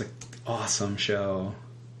 Oh, that's an awesome show.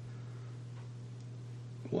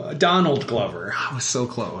 Well, Donald Glover. I was so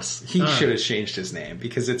close. He should have changed his name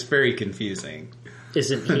because it's very confusing.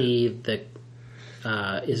 Isn't he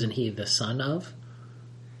the son of?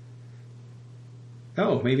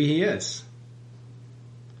 Oh, maybe he is.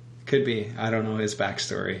 Could be. I don't know his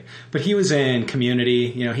backstory. But he was in Community.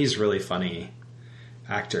 He's a really funny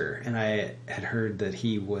actor. And I had heard that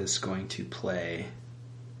he was going to play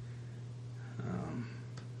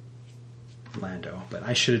Lando. But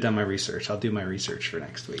I should have done my research. I'll do my research for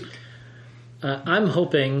next week. I'm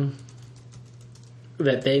hoping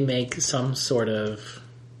that they make some sort of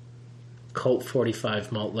Colt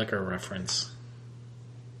 45 malt liquor reference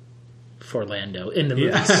for Lando in the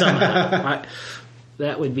movie somehow.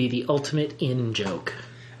 That would be the ultimate in-joke.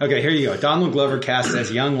 Okay, here you go. Donald Glover cast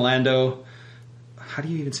as young Lando. How do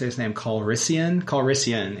you even say his name?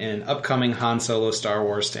 Calrissian in upcoming Han Solo Star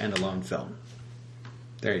Wars standalone film.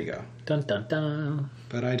 There you go. Dun, dun, dun.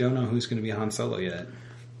 But I don't know who's going to be Han Solo yet.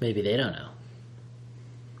 Maybe they don't know.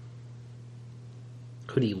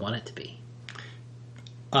 Who do you want it to be?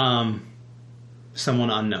 Someone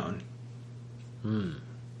unknown.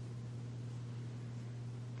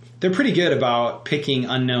 They're pretty good about picking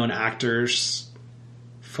unknown actors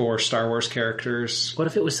for Star Wars characters. What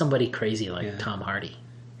if it was somebody crazy like Tom Hardy?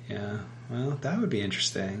 Yeah, well, that would be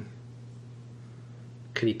interesting.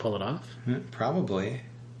 Could he pull it off? Probably.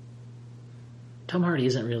 Tom Hardy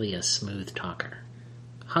isn't really a smooth talker.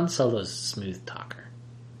 Han Solo's a smooth talker.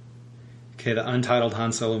 Okay, the untitled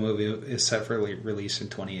Han Solo movie is set for release in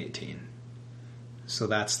 2018. So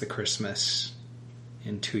that's the Christmas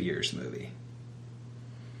in 2 years movie.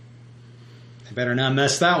 They better not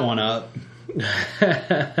mess that one up.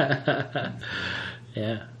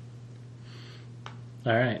 Yeah.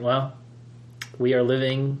 All right, well, we are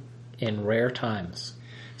living in rare times.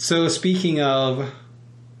 So speaking of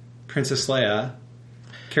Princess Leia,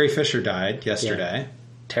 Carrie Fisher died yesterday. Yeah.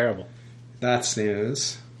 Terrible. That's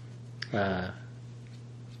news.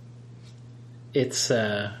 It's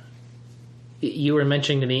you were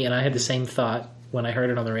mentioning to me, and I had the same thought when I heard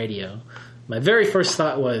it on the radio. My very first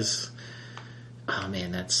thought was, "Oh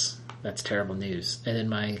man, that's terrible news." And then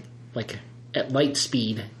my at light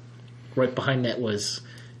speed, right behind that was,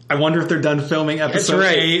 I wonder if they're done filming episode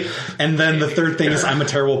 8, and then the third thing is I'm a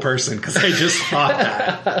terrible person because I just thought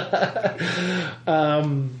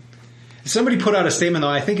that. Somebody put out a statement, though.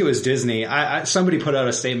 I think it was Disney. Somebody put out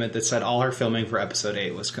a statement that said all her filming for episode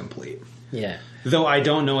 8 was complete. Yeah. Though I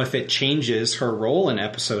don't know if it changes her role in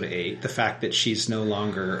episode 8, the fact that she's no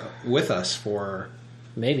longer with us for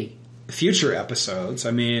maybe future episodes.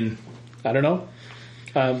 I mean, I don't know.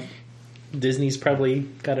 Disney's probably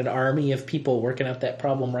got an army of people working out that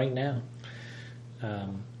problem right now.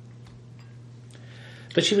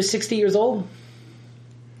 But she was 60 years old.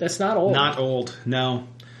 That's not old. Not old, no.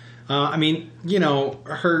 I mean, you know,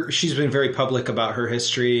 she's been very public about her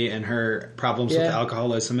history and her problems with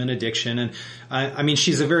alcoholism and addiction. And I mean,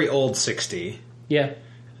 she's a very old 60. Yeah.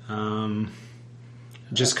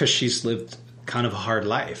 Just because she's lived kind of a hard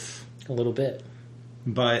life. A little bit.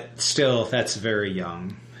 But still, that's very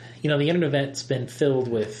young. You know, the internet's been filled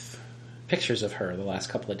with pictures of her the last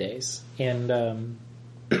couple of days. And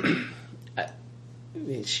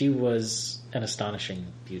she was an astonishing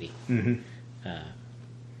beauty. Mm-hmm.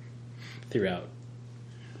 Throughout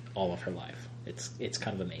all of her life. It's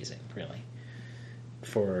kind of amazing, really.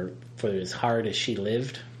 For as hard as she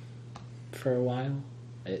lived for a while,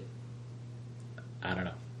 I don't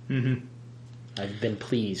know. Mm-hmm. I've been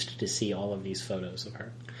pleased to see all of these photos of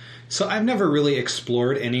her. So I've never really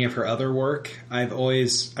explored any of her other work. I've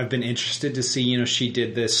been interested to see, you know, she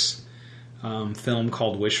did this film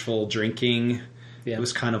called Wishful Drinking. Yeah. It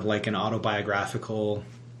was kind of like an autobiographical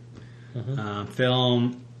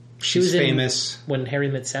film. She was famous When Harry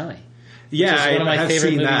Met Sally. Yeah, one of my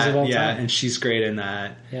favorite movies of all time. Yeah, and she's great in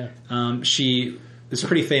that. Yeah. She is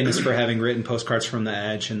pretty famous for having written Postcards from the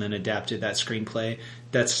Edge and then adapted that screenplay.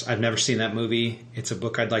 I've never seen that movie. It's a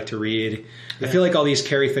book I'd like to read. Yeah. I feel like all these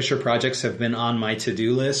Carrie Fisher projects have been on my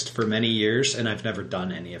to-do list for many years, and I've never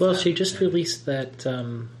done any of them. Well, she just released that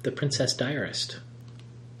The Princess Diarist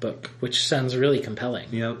book, which sounds really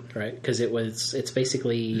compelling. Yep. Right? Because it's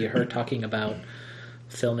basically her talking about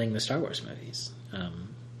filming the Star Wars movies.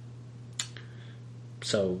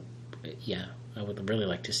 So, yeah, I would really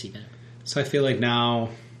like to see that. So I feel like now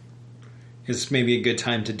is maybe a good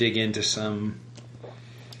time to dig into some...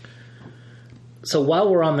 So while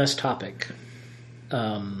we're on this topic,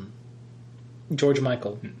 George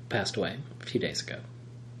Michael passed away a few days ago.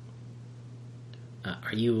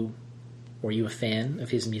 Were you a fan of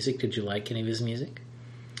his music? Did you like any of his music?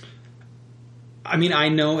 I mean, I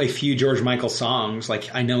know a few George Michael songs. Like,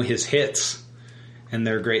 I know his hits, and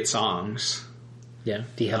they're great songs. Yeah.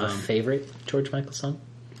 Do you have a favorite George Michael song?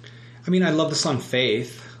 I mean, I love the song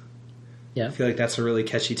Faith. Yeah. I feel like that's a really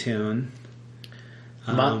catchy tune.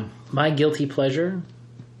 My guilty pleasure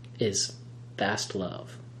is Fast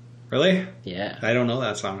Love. Really? Yeah. I don't know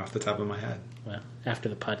that song off the top of my head. Well, after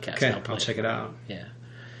the podcast, okay, I'll check it out. Yeah.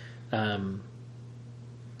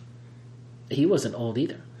 He wasn't old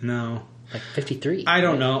either. No. Like 53. I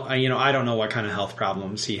don't know. I don't know what kind of health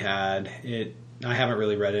problems he had. I haven't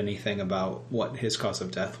really read anything about what his cause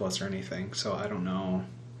of death was or anything, so I don't know.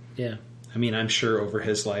 Yeah. I mean, I'm sure over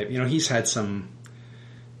his life, he's had some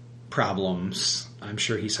problems. I'm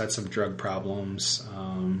sure he's had some drug problems.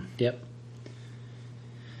 Yep.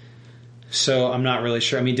 So I'm not really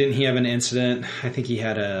sure. I mean, didn't he have an incident? I think he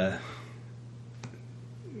had a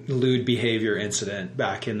lewd behavior incident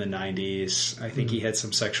back in the 90s. I think he had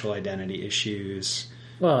some sexual identity issues.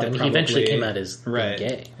 Well, and he eventually came out as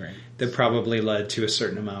gay, right? That probably led to a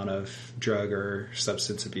certain amount of drug or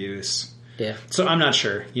substance abuse. Yeah. So I'm not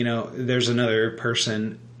sure. There's another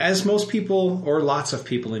person, as most people or lots of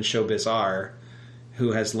people in showbiz are,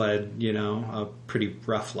 who has led, a pretty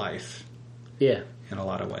rough life. Yeah. In a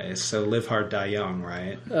lot of ways. So live hard, die young,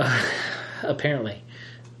 right? Apparently.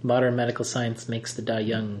 Modern medical science makes the die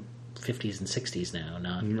young 50s and 60s now,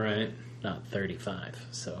 not 35.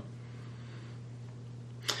 So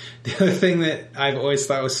the other thing that I've always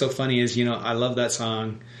thought was so funny is, I love that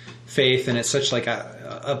song, Faith, and it's such like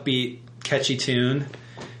a upbeat, catchy tune.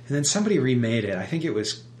 And then somebody remade it. I think it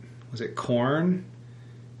was it Korn?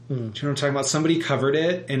 Do you know what I'm talking about? Somebody covered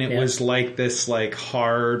it, and it was like this like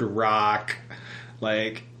hard rock,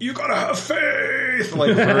 like, you gotta have faith,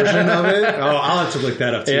 like version of it. Oh, I'll have to look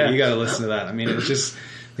that up too. Yeah. You gotta listen to that. I mean, it was just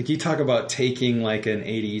Like, you talk about taking like an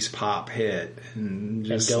 80s pop hit and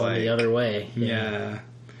just going the other way. Yeah.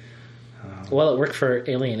 Well, it worked for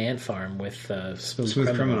Alien Ant Farm with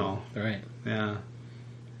Smooth Criminal. Right. Yeah.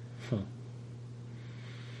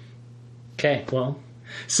 Okay, well.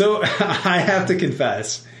 So I have to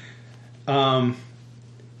confess, when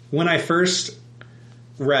I first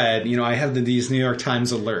read, I have these New York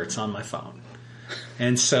Times alerts on my phone.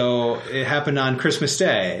 And so it happened on Christmas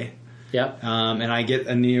Day. Yep. And I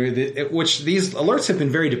get which these alerts have been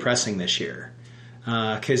very depressing this year.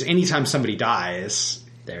 Because anytime somebody dies,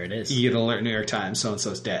 there it is. You get an alert, New York Times,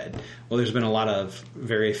 so-and-so's dead. Well, there's been a lot of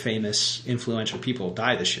very famous, influential people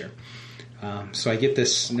die this year. So I get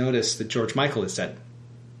this notice that George Michael is dead.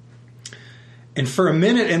 And for a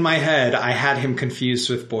minute in my head, I had him confused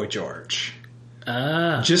with Boy George.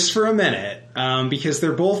 Just for a minute. Because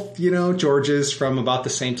they're both, Georges from about the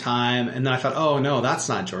same time. And then I thought, oh, no, that's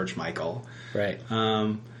not George Michael. Right.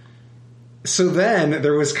 So then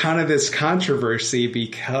there was kind of this controversy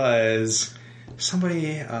because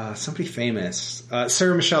somebody famous,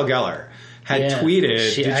 Sarah Michelle Gellar, had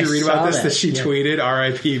tweeted. Did you read about this? That she tweeted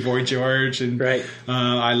R.I.P. Boy George and right.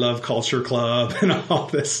 I love Culture Club and all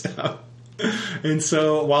this stuff. And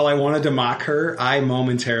so while I wanted to mock her, I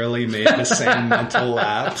momentarily made the same mental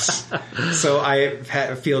lapse. So I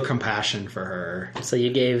feel compassion for her. So you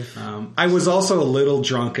gave... I was also a little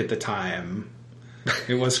drunk at the time.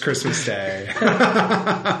 It was Christmas Day.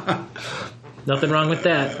 Nothing wrong with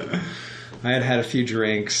that. I had a few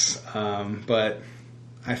drinks, but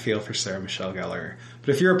I feel for Sarah Michelle Gellar. But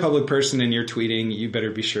if you're a public person and you're tweeting, you better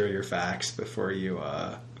be sure of your facts before you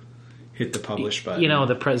hit the publish button.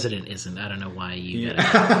 The president isn't. I don't know why you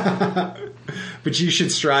gotta... But you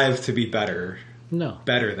should strive to be better. No.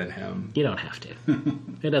 Better than him. You don't have to.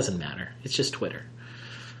 It doesn't matter. It's just Twitter.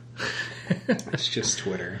 It's just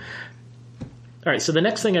Twitter. All right, so the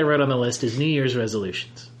next thing I wrote on the list is New Year's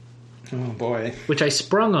resolutions. Oh, boy. Which I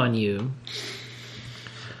sprung on you.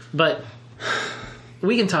 But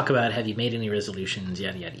we can talk about, have you made any resolutions,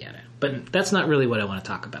 yada, yada, yada. But that's not really what I want to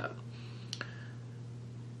talk about.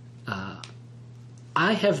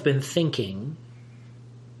 I have been thinking,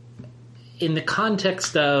 in the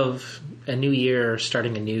context of a new year,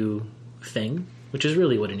 starting a new thing, which is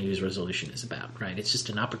really what a New Year's resolution is about, right? It's just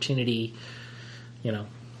an opportunity,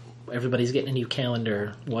 everybody's getting a new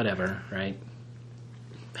calendar, whatever, right?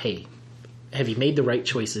 Hey, have you made the right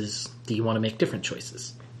choices? Do you want to make different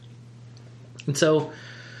choices? And so,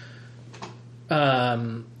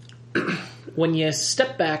 when you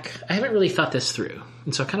step back, I haven't really thought this through.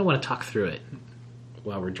 And so I kind of want to talk through it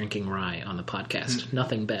while we're drinking rye on the podcast.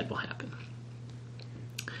 Nothing bad will happen.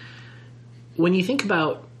 When you think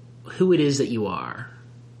about who it is that you are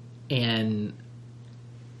and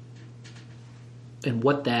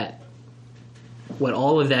what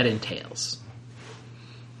all of that entails,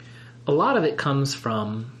 a lot of it comes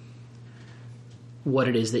from what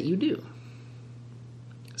it is that you do.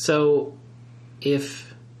 So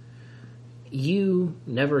if you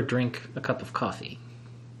never drink a cup of coffee,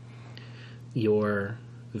 you're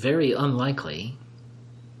very unlikely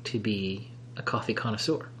to be a coffee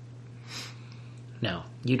connoisseur. Now,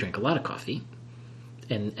 you drink a lot of coffee,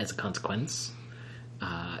 and as a consequence,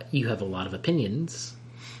 you have a lot of opinions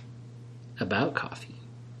about coffee,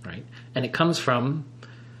 right? And it comes from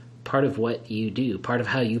part of what you do, part of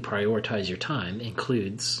how you prioritize your time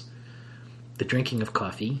includes the drinking of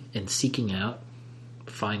coffee and seeking out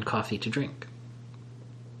fine coffee to drink.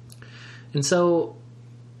 And so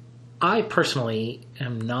I personally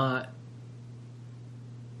am not,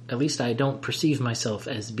 at least I don't perceive myself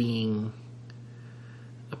as being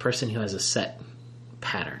a person who has a set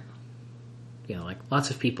pattern. Like lots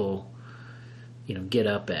of people, get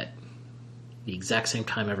up at the exact same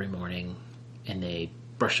time every morning and they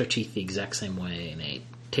brush their teeth the exact same way and they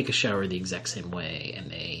take a shower the exact same way and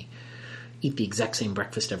they eat the exact same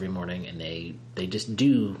breakfast every morning and they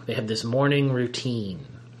have this morning routine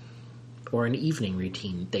or an evening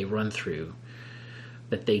routine they run through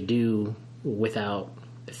that they do without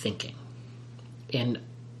thinking. And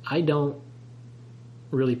I don't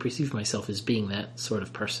really perceive myself as being that sort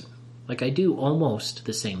of person. Like I do almost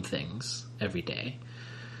the same things every day,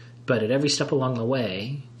 but at every step along the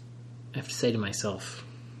way, I have to say to myself,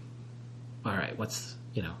 all right,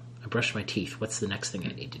 I brush my teeth. What's the next thing I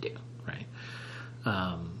need to do? Right.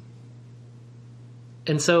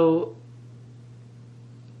 And so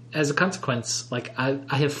as a consequence, like I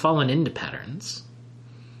have fallen into patterns,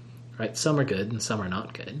 right? Some are good and some are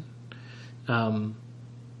not good.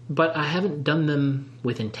 But I haven't done them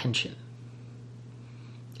with intention.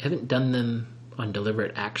 I haven't done them on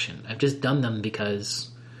deliberate action. I've just done them because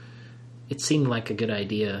it seemed like a good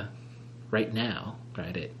idea right now,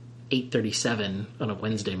 right at 8:37 on a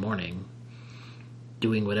Wednesday morning.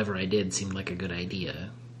 Doing whatever I did seemed like a good idea,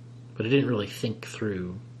 but I didn't really think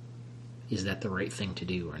through, is that the right thing to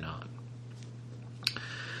do or not?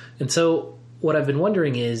 And so what I've been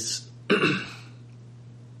wondering is,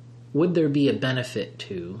 would there be a benefit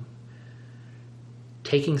to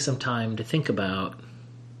taking some time to think about,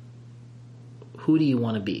 who do you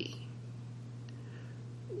want to be?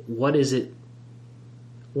 What is it?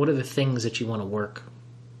 What are the things that you want to work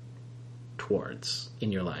towards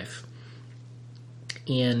in your life?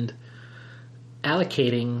 And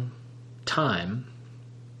allocating time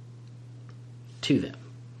to them,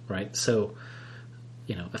 right? So,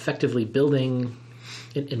 effectively building,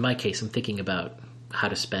 in my case, I'm thinking about how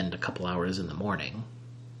to spend a couple hours in the morning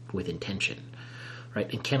with intention,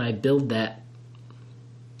 right? And can I build that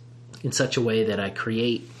in such a way that I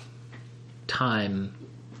create time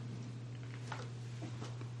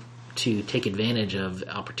to take advantage of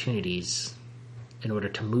opportunities in order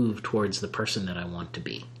to move towards the person that I want to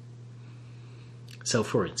be? So,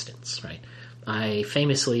 for instance, right, I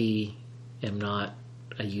famously am not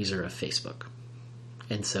a user of Facebook.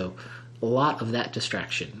 And so a lot of that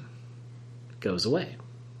distraction goes away.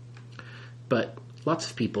 But lots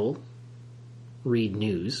of people read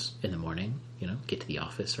news in the morning, get to the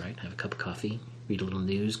office, right, have a cup of coffee, read a little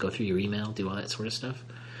news, go through your email, do all that sort of stuff.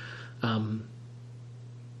 But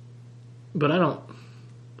I don't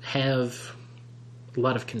have a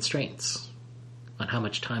lot of constraints on how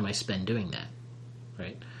much time I spend doing that,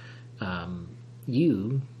 right?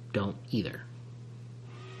 You don't either.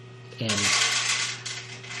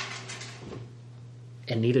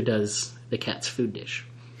 And neither does the cat's food dish.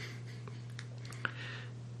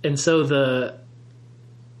 And so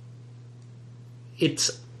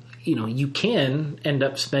you can end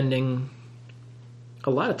up spending a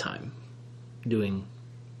lot of time doing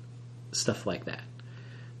stuff like that.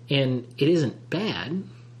 And it isn't bad,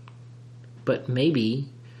 but maybe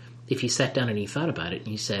if you sat down and you thought about it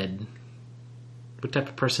and you said, what type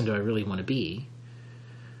of person do I really want to be?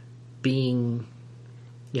 Being,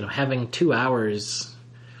 having 2 hours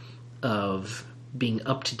of being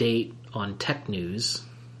up to date on tech news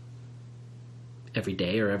every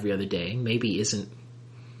day or every other day maybe isn't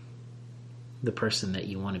the person that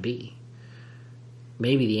you want to be.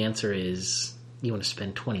 Maybe the answer is you want to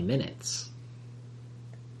spend 20 minutes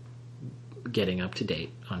getting up to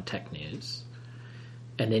date on tech news,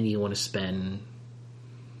 and then you want to spend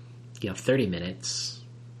 30 minutes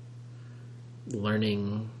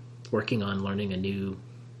working on learning a new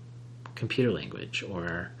computer language,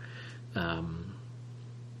 or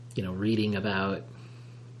reading about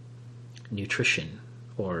nutrition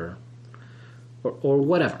or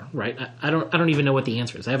whatever, right? I don't even know what the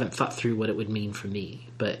answer is. I haven't thought through what it would mean for me,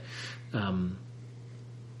 but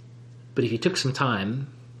if you took some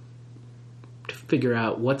time to figure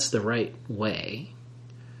out what's the right way,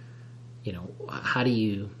 how do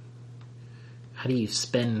you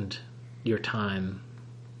spend your time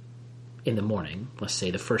in the morning, let's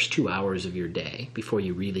say the first 2 hours of your day before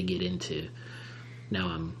you really get into, now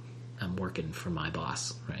I'm working for my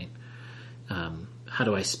boss, right? How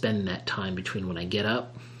do I spend that time between when I get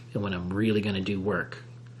up and when I'm really going to do work?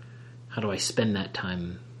 How do I spend that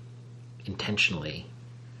time intentionally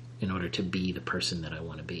in order to be the person that I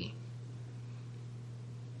want to be?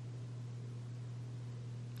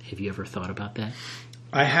 Have you ever thought about that?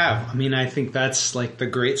 I have. I mean, I think that's like the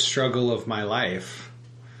great struggle of my life,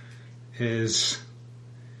 is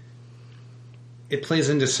it plays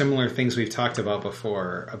into similar things we've talked about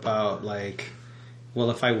before, about like,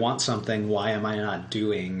 well, if I want something, why am I not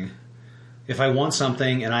doing? If I want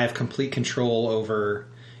something and I have complete control over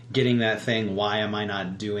getting that thing, why am I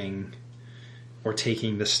not doing or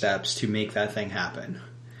taking the steps to make that thing happen?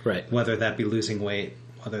 Right. Whether that be losing weight,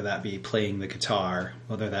 whether that be playing the guitar,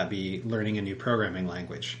 whether that be learning a new programming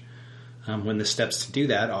language. When the steps to do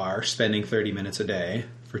that are spending 30 minutes a day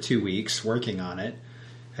for 2 weeks working on it,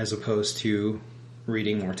 as opposed to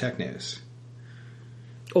reading more tech news.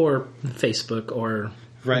 Or Facebook, or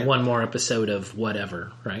right. One more episode of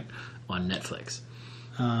whatever, right, on Netflix.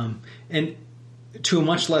 And to a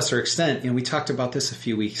much lesser extent, we talked about this a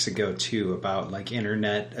few weeks ago too, about like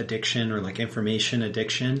internet addiction or like information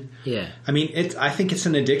addiction. Yeah. I mean, I think it's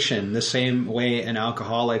an addiction the same way an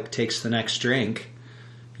alcoholic takes the next drink.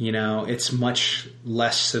 It's much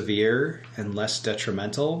less severe and less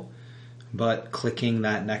detrimental, but clicking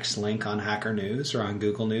that next link on Hacker News or on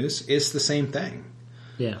Google News is the same thing.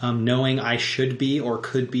 Yeah. Knowing I should be or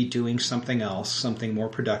could be doing something else, something more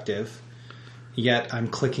productive, yet I'm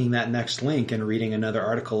clicking that next link and reading another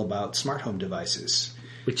article about smart home devices.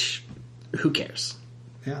 Which who cares?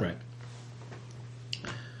 Yeah. Right.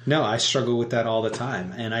 No, I struggle with that all the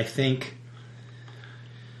time. And I think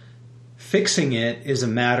fixing it is a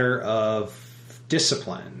matter of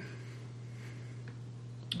discipline.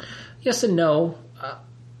 Yes and no.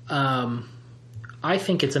 I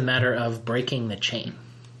think it's a matter of breaking the chain.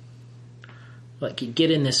 Like, you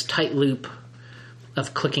get in this tight loop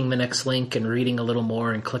of clicking the next link and reading a little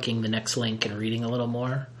more and clicking the next link and reading a little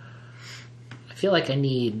more. I feel like I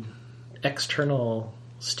need external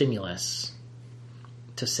stimulus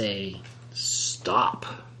to say, stop.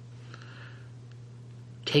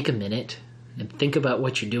 Take a minute and think about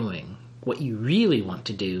what you're doing. What you really want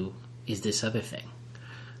to do is this other thing.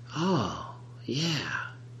 Oh, yeah.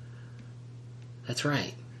 That's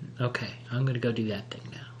right. Okay, I'm going to go do that thing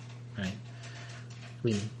now. Right? I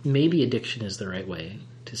mean, maybe addiction is the right way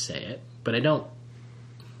to say it, but I don't.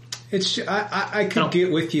 It's I could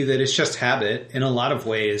get with you that it's just habit in a lot of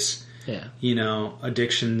ways. Yeah. You know,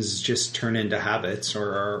 addictions just turn into habits or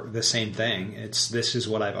are the same thing. It's this is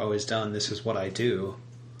what I've always done. This is what I do.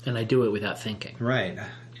 And I do it without thinking. Right.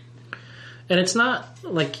 And it's not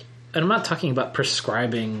like, and I'm not talking about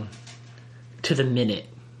prescribing to the minute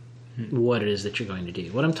what it is that you're going to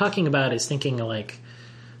do. What I'm talking about is thinking like,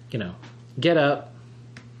 you know, get up,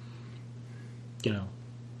 you know,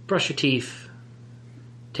 brush your teeth,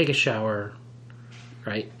 take a shower,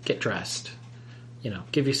 right? Get dressed, you know,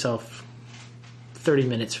 give yourself 30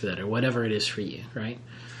 minutes for that or whatever it is for you, right?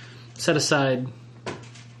 Set aside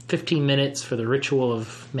 15 minutes for the ritual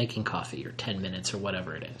of making coffee or 10 minutes or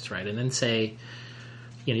whatever it is, right? And then say,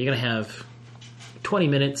 you know, you're going to have 20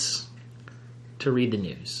 minutes to read the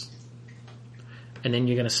news. And then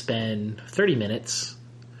you're going to spend 30 minutes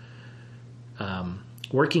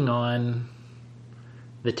working on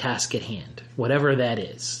the task at hand, whatever that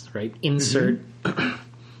is, right? Insert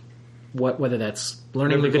whether that's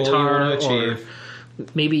learning the guitar or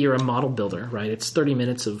maybe you're a model builder, right? It's 30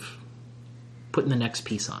 minutes of putting the next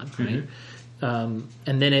piece on, right?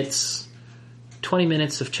 And then it's 20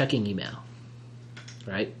 minutes of checking email,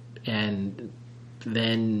 right? And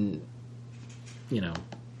then, you know,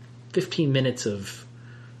 15 minutes of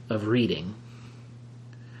reading,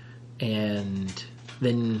 and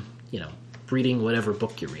then, you know, reading whatever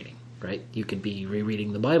book you're reading, right? You could be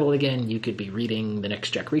rereading the Bible again, you could be reading the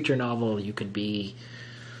next Jack Reacher novel, you could be,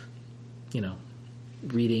 you know,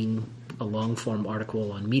 reading a long-form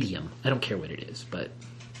article on Medium. I don't care what it is, but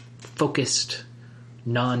focused,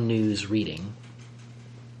 non-news reading,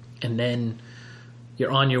 and then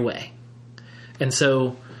you're on your way. And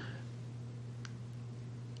so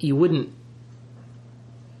you wouldn't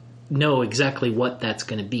know exactly what that's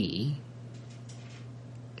going to be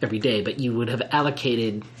every day, but you would have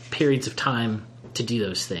allocated periods of time to do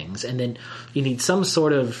those things. And then you need some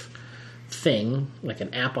sort of thing, like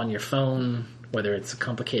an app on your phone, whether it's a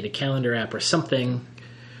complicated calendar app or something,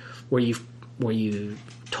 where you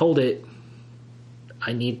told it,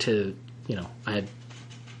 I need to, you know,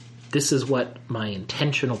 this is what my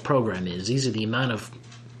intentional program is. These are the amount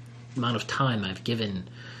of time I've given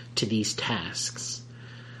to these tasks.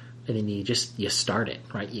 And then you start it,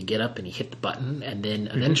 right? You get up and you hit the button, and then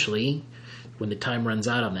eventually, when the time runs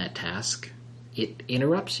out on that task, it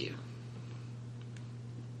interrupts you,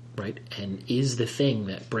 right? And is the thing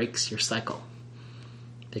that breaks your cycle,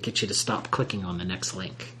 that gets you to stop clicking on the next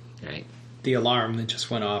link, right? The alarm that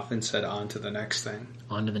just went off and said on to the next thing.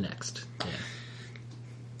 On to the next, yeah.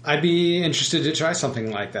 I'd be interested to try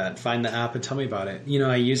something like that. Find the app and tell me about it. You know,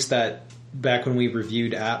 I used that back when we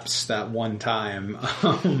reviewed apps that one time.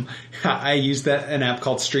 I used an app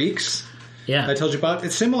called Streaks. Yeah. I told you about.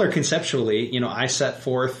 It's similar conceptually. You know, I set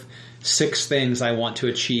forth 6 things I want to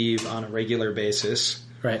achieve on a regular basis.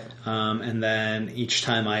 Right. And then each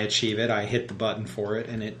time I achieve it, I hit the button for it,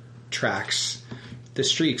 and it tracks the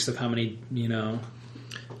streaks of how many, you know,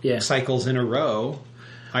 cycles in a row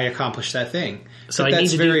I accomplished that thing. So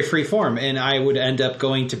that's very free form, and I would end up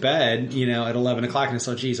going to bed, you know, at 11 o'clock, and it's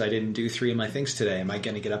like, geez, I didn't do 3 of my things today. Am I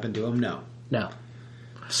going to get up and do them? No.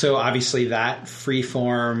 So obviously that free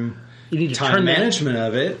form time management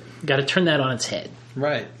of it. Got to turn that on its head.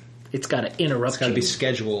 Right. It's got to interrupt. It's got to be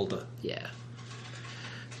scheduled. Yeah.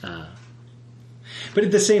 But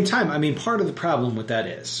at the same time, I mean, part of the problem with that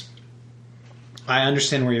is, I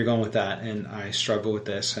understand where you're going with that, and I struggle with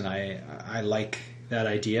this, and I like that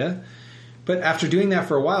idea. But after doing that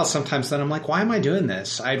for a while, sometimes then I'm like, why am I doing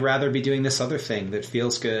this? I'd rather be doing this other thing that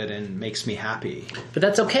feels good and makes me happy. But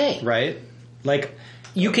that's okay. Right? Like,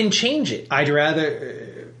 you can change it. I'd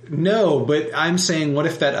rather... No, but I'm saying, what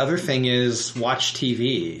if that other thing is watch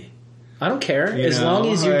TV? I don't care. As long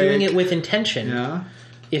as you're doing it with intention. Yeah.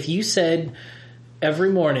 If you said every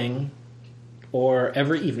morning or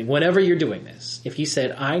every evening, whenever you're doing this, if you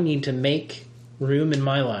said, I need to make room in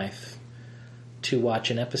my life to watch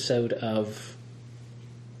an episode of,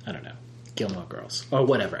 I don't know, Gilmore Girls, or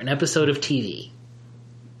whatever, an episode of TV,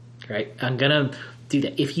 right? I'm going to do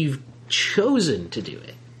that. If you've chosen to do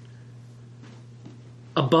it,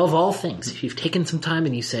 above all things, if you've taken some time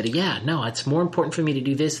and you said, yeah, no, it's more important for me to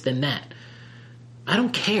do this than that, I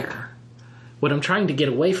don't care. What I'm trying to get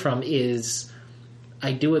away from is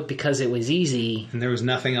I do it because it was easy. And there was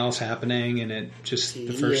nothing else happening, and it just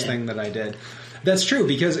the first thing that I did. That's true,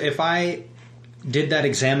 because if I did that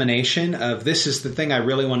examination of this is the thing I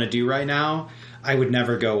really want to do right now, I would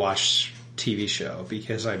never go watch TV show,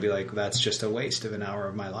 because I'd be like, that's just a waste of an hour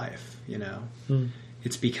of my life, you know?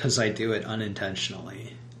 It's because I do it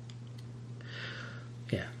unintentionally.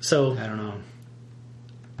 Yeah. So I don't know.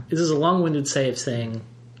 This is a long-winded way of saying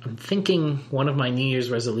I'm thinking one of my New Year's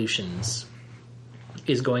resolutions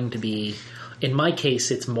is going to be, in my case,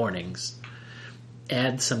 it's mornings.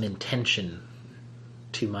 Add some intention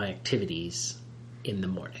to my activities in the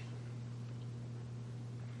morning.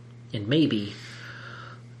 And maybe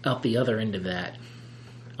out the other end of that,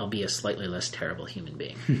 I'll be a slightly less terrible human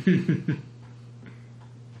being.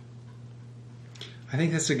 I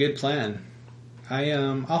think that's a good plan.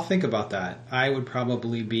 I'll think about that. I would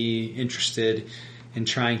probably be interested in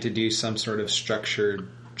trying to do some sort of structured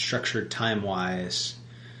time-wise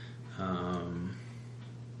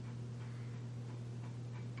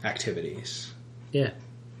activities. Yeah.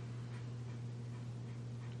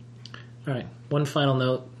 All right. One final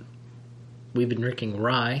note. We've been drinking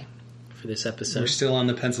rye for this episode. We're still on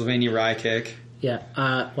the Pennsylvania rye kick.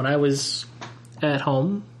 Yeah. When I was at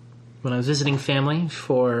home, when I was visiting family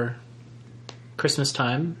for Christmas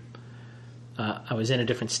time, I was in a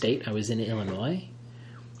different state. I was in Illinois.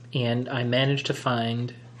 And I managed to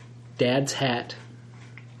find Dad's Hat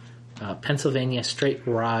Pennsylvania straight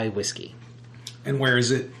rye whiskey. And where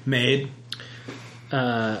is it made?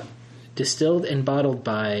 Distilled and bottled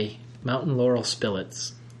by Mountain Laurel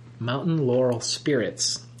Spirits,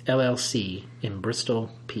 LLC, in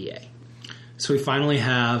Bristol, PA. So we finally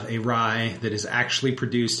have a rye that is actually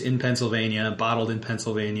produced in Pennsylvania, bottled in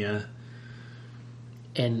Pennsylvania,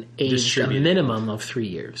 and aged a minimum of 3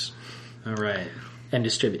 years. All right. And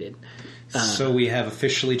distributed. So we have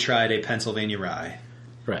officially tried a Pennsylvania rye.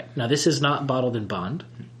 Right. Now, this is not bottled in bond.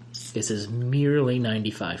 This is merely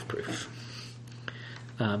 95 proof.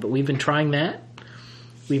 But we've been trying that.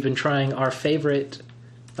 We've been trying our favorite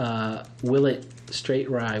Willet straight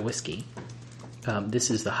rye whiskey. This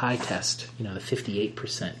is the high test, the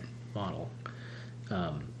 58% model.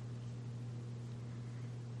 Now,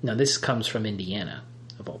 this comes from Indiana,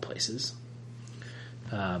 of all places.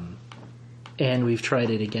 And we've tried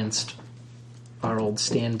it against our old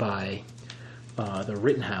standby, the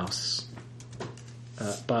Rittenhouse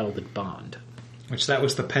bottled in bond. Which that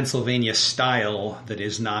was the Pennsylvania style that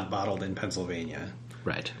is not bottled in Pennsylvania.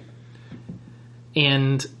 Right.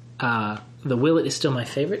 And the Willet is still my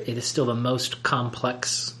favorite. It is still the most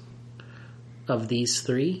complex of these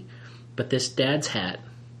three. But this Dad's Hat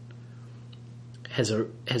has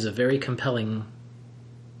a very compelling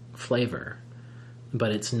flavor,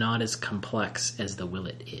 but it's not as complex as the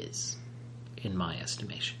Willet is, in my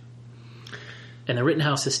estimation. And the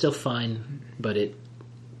Rittenhouse is still fine, but it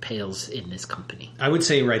pales in this company. I would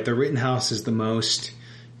say, right, the Rittenhouse is the most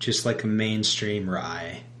just like a mainstream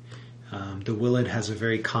rye. The Willet has a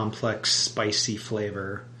very complex, spicy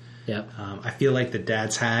flavor. Yep. I feel like the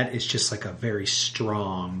Dad's Hat is just like a very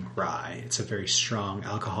strong rye. It's a very strong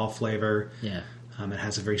alcohol flavor. Yeah. It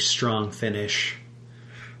has a very strong finish.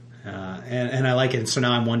 And I like it. And so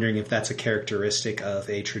now I'm wondering if that's a characteristic of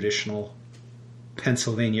a traditional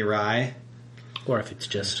Pennsylvania rye. Or if it's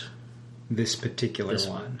just this particular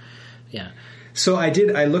one. Yeah. So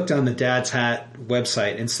I looked on the Dad's Hat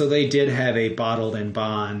website, and so they did have a bottled and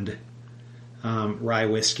bond rye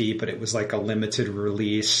whiskey, but it was like a limited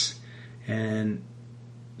release, and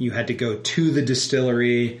you had to go to the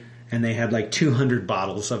distillery, and they had like 200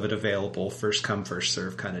 bottles of it available, first come, first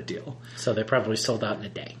serve kind of deal. So they probably sold out in a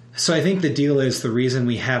day. So I think the deal is the reason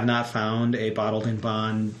we have not found a bottled and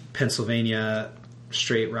bond Pennsylvania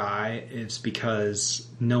straight rye is because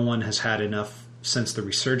no one has had enough since the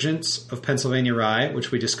resurgence of Pennsylvania rye,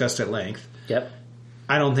 which we discussed at length. Yep.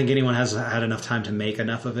 I don't think anyone has had enough time to make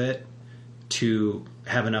enough of it to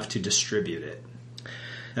have enough to distribute it.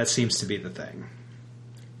 That seems to be the thing.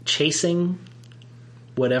 Chasing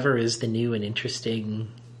whatever is the new and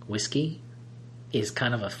interesting whiskey is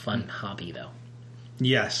kind of a fun hobby, though.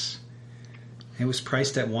 Yes. It was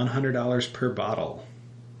priced at $100 per bottle.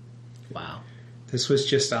 Wow. This was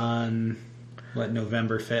just on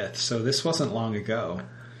November 5th. So this wasn't long ago.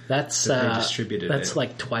 That's that they distributed that's it.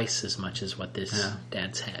 like twice as much as what this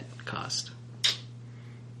dad's hat cost.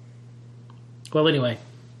 Well, anyway,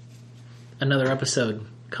 another episode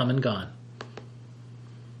come and gone.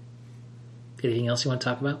 Anything else you want to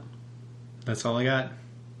talk about? That's all I got.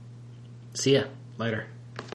 See ya. Later.